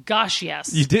 my gosh,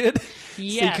 yes. You did?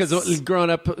 Yes. Because growing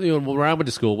up, where I went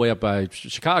to school, way up by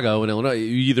Chicago in Illinois,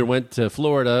 you either went to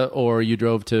Florida or you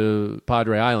drove to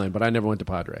Padre Island, but I never went to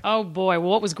Padre. Oh boy, well,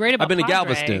 what was great about I've been to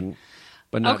Padre, Galveston,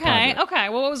 but not Padre. Okay.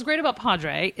 Well, what was great about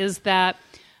Padre is that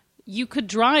you could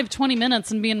drive 20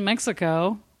 minutes and be in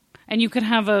Mexico, and you could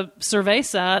have a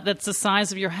cerveza that's the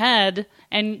size of your head,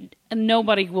 and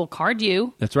nobody will card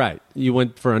you. That's right. You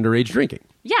went for underage drinking.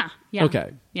 Yeah.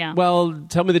 Okay. Yeah. Well,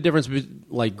 tell me the difference between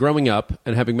like growing up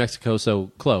and having Mexico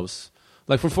so close.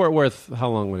 Like from Fort Worth, how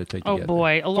long would it take to Oh get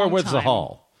boy, there? a long Fort Worth's a time.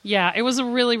 haul. Yeah, it was a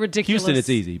really ridiculous. Houston, it's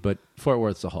easy, but Fort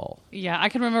Worth's a haul. Yeah, I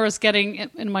can remember us getting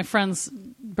in my friend's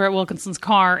Brett Wilkinson's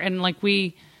car, and like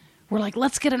we were like,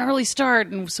 let's get an early start.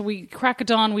 And so we crack of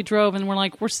dawn, we drove, and we're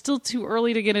like, we're still too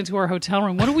early to get into our hotel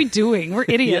room. What are we doing? We're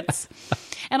idiots.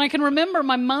 And I can remember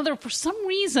my mother, for some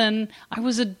reason, I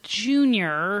was a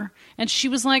junior, and she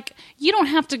was like, you don't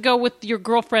have to go with your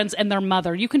girlfriends and their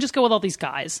mother. You can just go with all these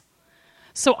guys.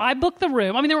 So I booked the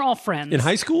room. I mean, they were all friends. In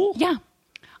high school? Yeah.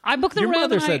 I booked the Your room.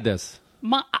 mother and said this.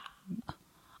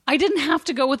 I didn't have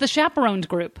to go with the chaperoned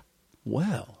group.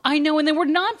 Well. I know, and they were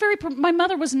not very. My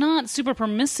mother was not super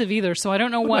permissive either, so I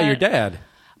don't know What why. about your dad?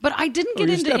 But I didn't Or get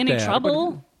your into any stepdad?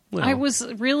 trouble. Well. I was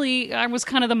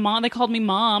kind of the mom. They called me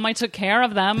mom. I took care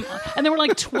of them, and there were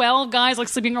like 12 guys like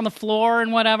sleeping on the floor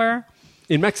and whatever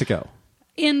In Mexico?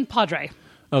 in Padre.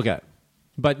 Okay.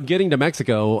 But getting to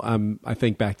Mexico, I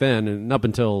think back then, and up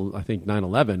until, I think,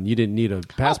 9/11, you didn't need a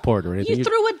passport or anything. You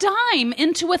threw a dime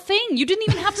into a thing. You didn't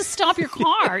even have to stop your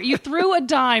car. You threw a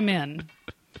dime in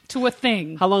to a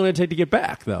thing. How long did it take to get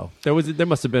back, though? There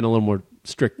must have been a little more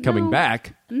strict coming No.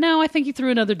 back. No, I think you threw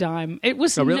another dime. It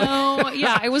was Oh, really?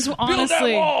 yeah, it was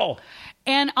honestly. wall!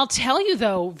 And I'll tell you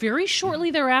though, very shortly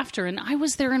thereafter, and I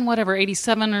was there in whatever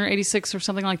 87 or 86 or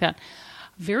something like that.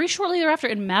 Very shortly thereafter,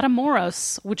 in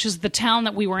Matamoros, which is the town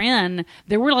that we were in,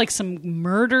 there were like some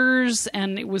murders,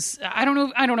 and it was I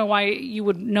don't know why you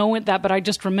would know that, but I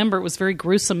just remember it was very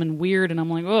gruesome and weird, and I'm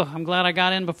like, oh, I'm glad I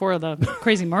got in before the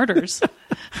crazy murders.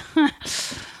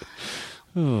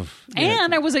 And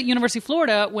I was at University of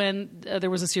Florida when there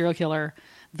was a serial killer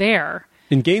there.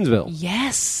 In Gainesville.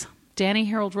 Yes, Danny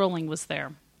Harold Rowling was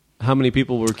there. How many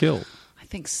people were killed? I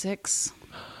think 6.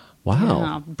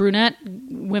 Wow. Brunette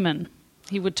women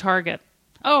he would target.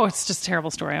 Oh, it's just a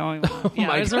terrible story. It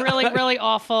was really, really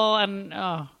awful. And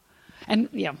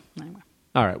yeah. Anyway.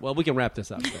 All right. Well, we can wrap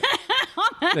this up.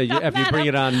 After you bring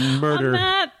it on murder. On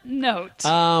that note.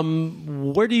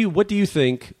 What do you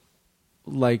think,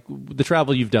 like, the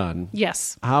travel you've done?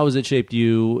 Yes. How has it shaped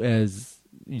you as,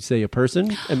 you say, a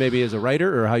person, and maybe as a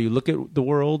writer, or how you look at the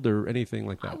world, or anything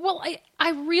like that? Well, I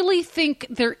really think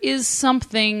there is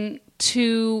something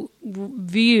to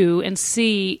view and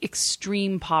see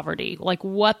extreme poverty, like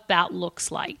what that looks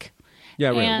like. Yeah,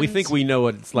 right. And We think we know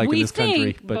what it's like in this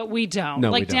country, but we don't. No,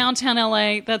 like we don't. downtown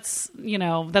LA, that's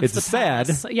It's the sad,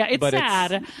 palace. Yeah, it's but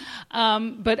sad.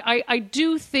 But I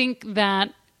do think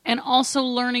that, and also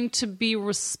learning to be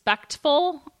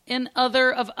respectful in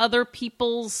other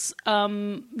people's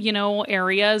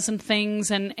areas and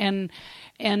things, and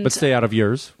But stay out of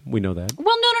yours. We know that.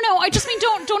 Well, no. I just mean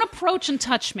don't approach and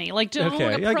touch me. Like don't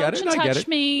Okay, I got approach it, and I get touch it,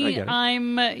 me. I get it.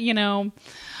 I'm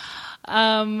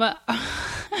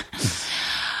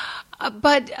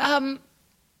but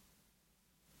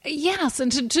yes,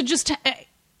 and to just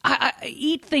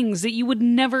eat things that you would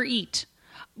never eat.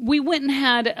 We went and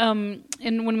had when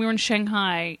we were in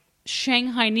Shanghai,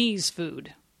 Shanghainese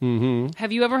food. Mm-hmm.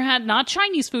 Have you ever had not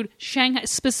Chinese food, Shanghai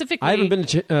specifically? I haven't been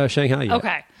to Shanghai yet.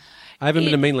 Okay. I haven't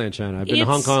been to mainland China. I've been to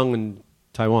Hong Kong and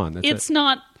Taiwan. That's It's it.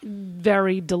 not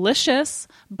very delicious,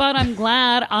 but I'm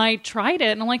glad I tried it.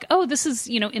 And I'm like, oh, this is,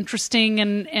 interesting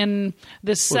and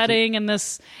this setting and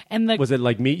this and the Was it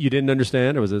like meat you didn't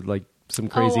understand, or was it like some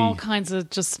crazy? all kinds of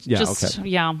just Yeah, okay.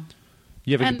 Yeah.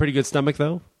 You have a and- pretty good stomach,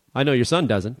 though. I know your son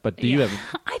doesn't, but do you have?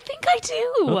 I think I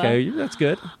do. Okay, that's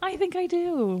good. I think I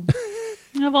do.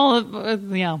 I have all of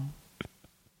the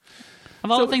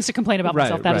things to complain about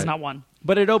myself. That is not one.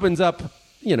 But it opens up.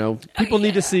 People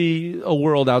need to see a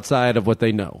world outside of what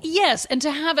they know. Yes, and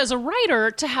to have, as a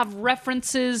writer, to have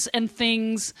references and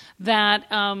things that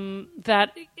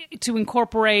that to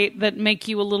incorporate that make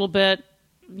you a little bit,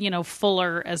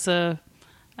 fuller as a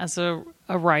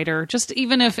writer. Just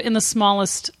even if in the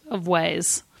smallest of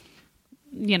ways,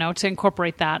 to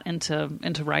incorporate that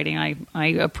into writing, I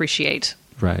appreciate.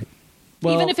 Right.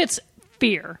 Well, Even if it's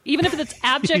fear, even if it's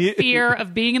abject fear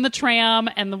of being in the tram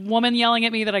and the woman yelling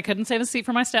at me that I couldn't save a seat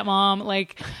for my stepmom,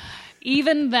 like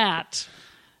even that,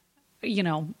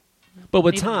 But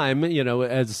with time,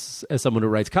 as someone who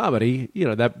writes comedy,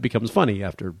 that becomes funny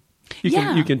after.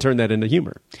 You can turn that into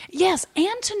humor. Yes,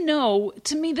 and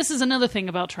to me, this is another thing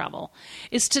about travel,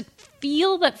 is to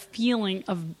feel that feeling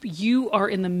of you are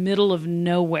in the middle of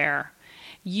nowhere.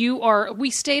 We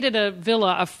stayed at a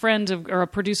villa, a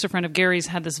producer friend of Gary's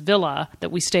had this villa that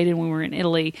we stayed in when we were in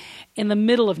Italy in the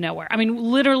middle of nowhere. I mean,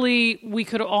 literally, we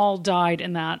could have all died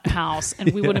in that house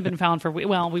and we wouldn't have been found we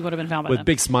would have been found by With then.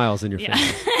 big smiles in your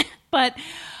face. But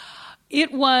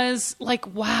it was like,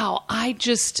 wow, I'm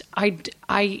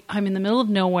in the middle of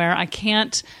nowhere. I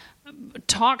can't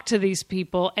talk to these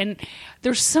people. And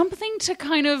there's something to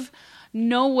kind of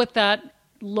know what that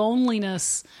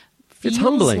loneliness feels It's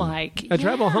humbling. like. And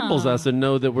travel humbles us and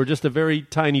know that we're just a very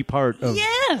tiny part of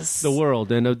Yes. the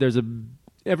world. And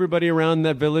everybody around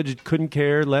that village couldn't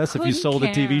care less if you Couldn't sold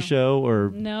a care. TV show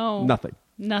or No. nothing.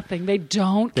 Nothing. They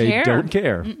don't They care. don't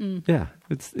care. Yeah.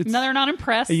 It's No, they're not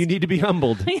impressed. you need to be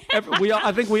humbled.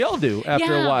 I think we all do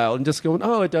after a Yeah. while, and just going,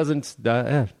 "Oh, it doesn't.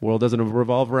 World doesn't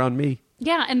revolve around me."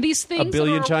 Yeah, and these things A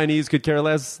billion are, Chinese could care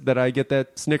less that I get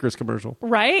that Snickers commercial.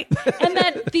 right? And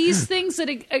that these things that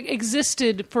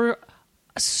existed for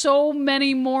so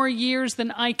many more years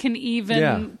than I can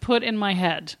even put in my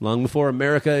head. Long before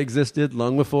America existed,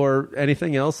 long before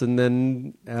anything else, and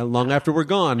then long after we're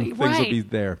gone, things will be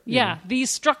there. Yeah,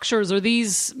 these structures or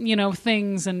these,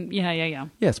 things and yeah.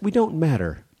 Yes, we don't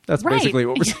matter. That's Right. basically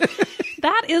what we're saying.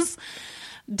 That is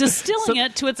distilling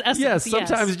it to its essence. Yes,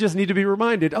 sometimes you just need to be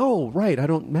reminded. Oh, right, I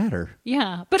don't matter.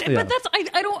 Yeah, but Yeah. that's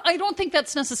I don't think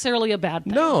that's necessarily a bad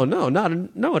thing. No,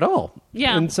 not at all.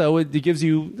 Yeah. And so it gives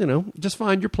you, just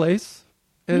find your place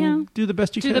and do the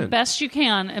best you Do can. the best you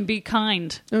can and be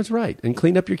kind. That's right. And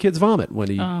clean up your kid's vomit when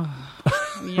he.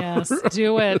 Yes,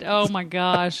 do it. Oh my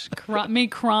gosh, me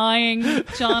crying,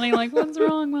 Johnny. Like, what's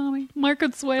wrong, mommy? Marco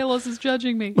Suelos is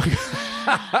judging me.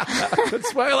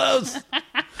 Swallows.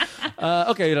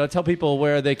 Okay, tell people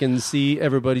where they can see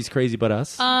Everybody's Crazy But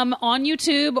Us. On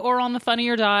YouTube or on the Funny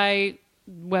or Die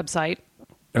website.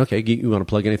 Okay, you want to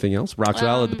plug anything else? Rock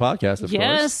Solid, the podcast, of course.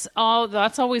 Yes. Oh,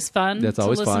 that's always fun. That's to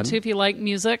always listen fun. to if you like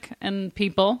music and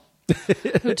people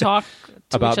who talk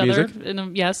to About each other.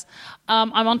 music? Yes.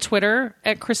 I'm on Twitter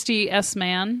at Christy S.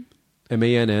 Mann.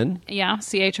 MANN. Yeah,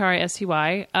 CHRISTY.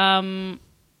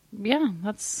 Yeah,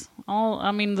 that's all.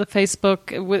 I mean, the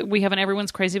Facebook, we have an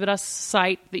Everyone's Crazy But Us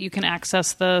site that you can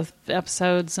access the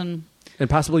episodes and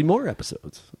possibly more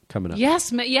episodes coming up.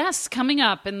 yes, coming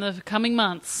up in the coming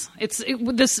months.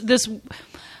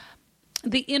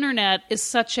 The internet is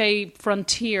such a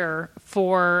frontier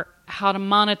for how to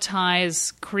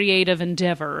monetize creative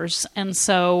endeavors, and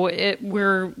so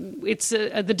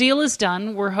the deal is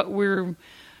done.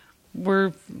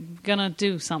 We're gonna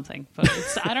do something, but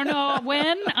I don't know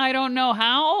when. I don't know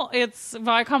how. It's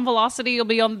Viacom Velocity.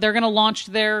 They're gonna launch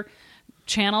their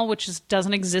channel, which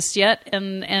doesn't exist yet,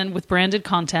 and with branded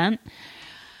content,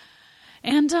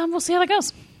 and we'll see how that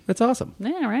goes. That's awesome.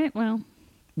 Yeah, right. Well,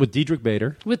 With Diedrich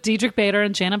Bader. with Diedrich Bader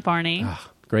and Janet Barney.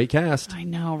 Great cast. I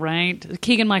know, right?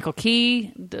 Keegan-Michael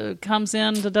Key comes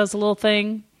in, does a little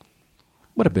thing.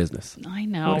 What a business. I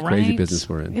know, What a right? crazy business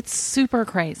we're in. It's super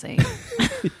crazy.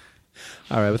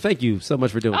 All right. Well, thank you so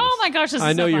much for doing this. Oh my gosh, this is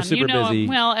I know so you're fun. super busy.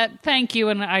 Thank you,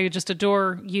 and I just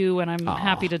adore you, and I'm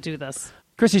happy to do this.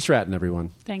 Christy Stratton, everyone.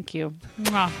 Thank you.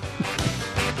 Mwah.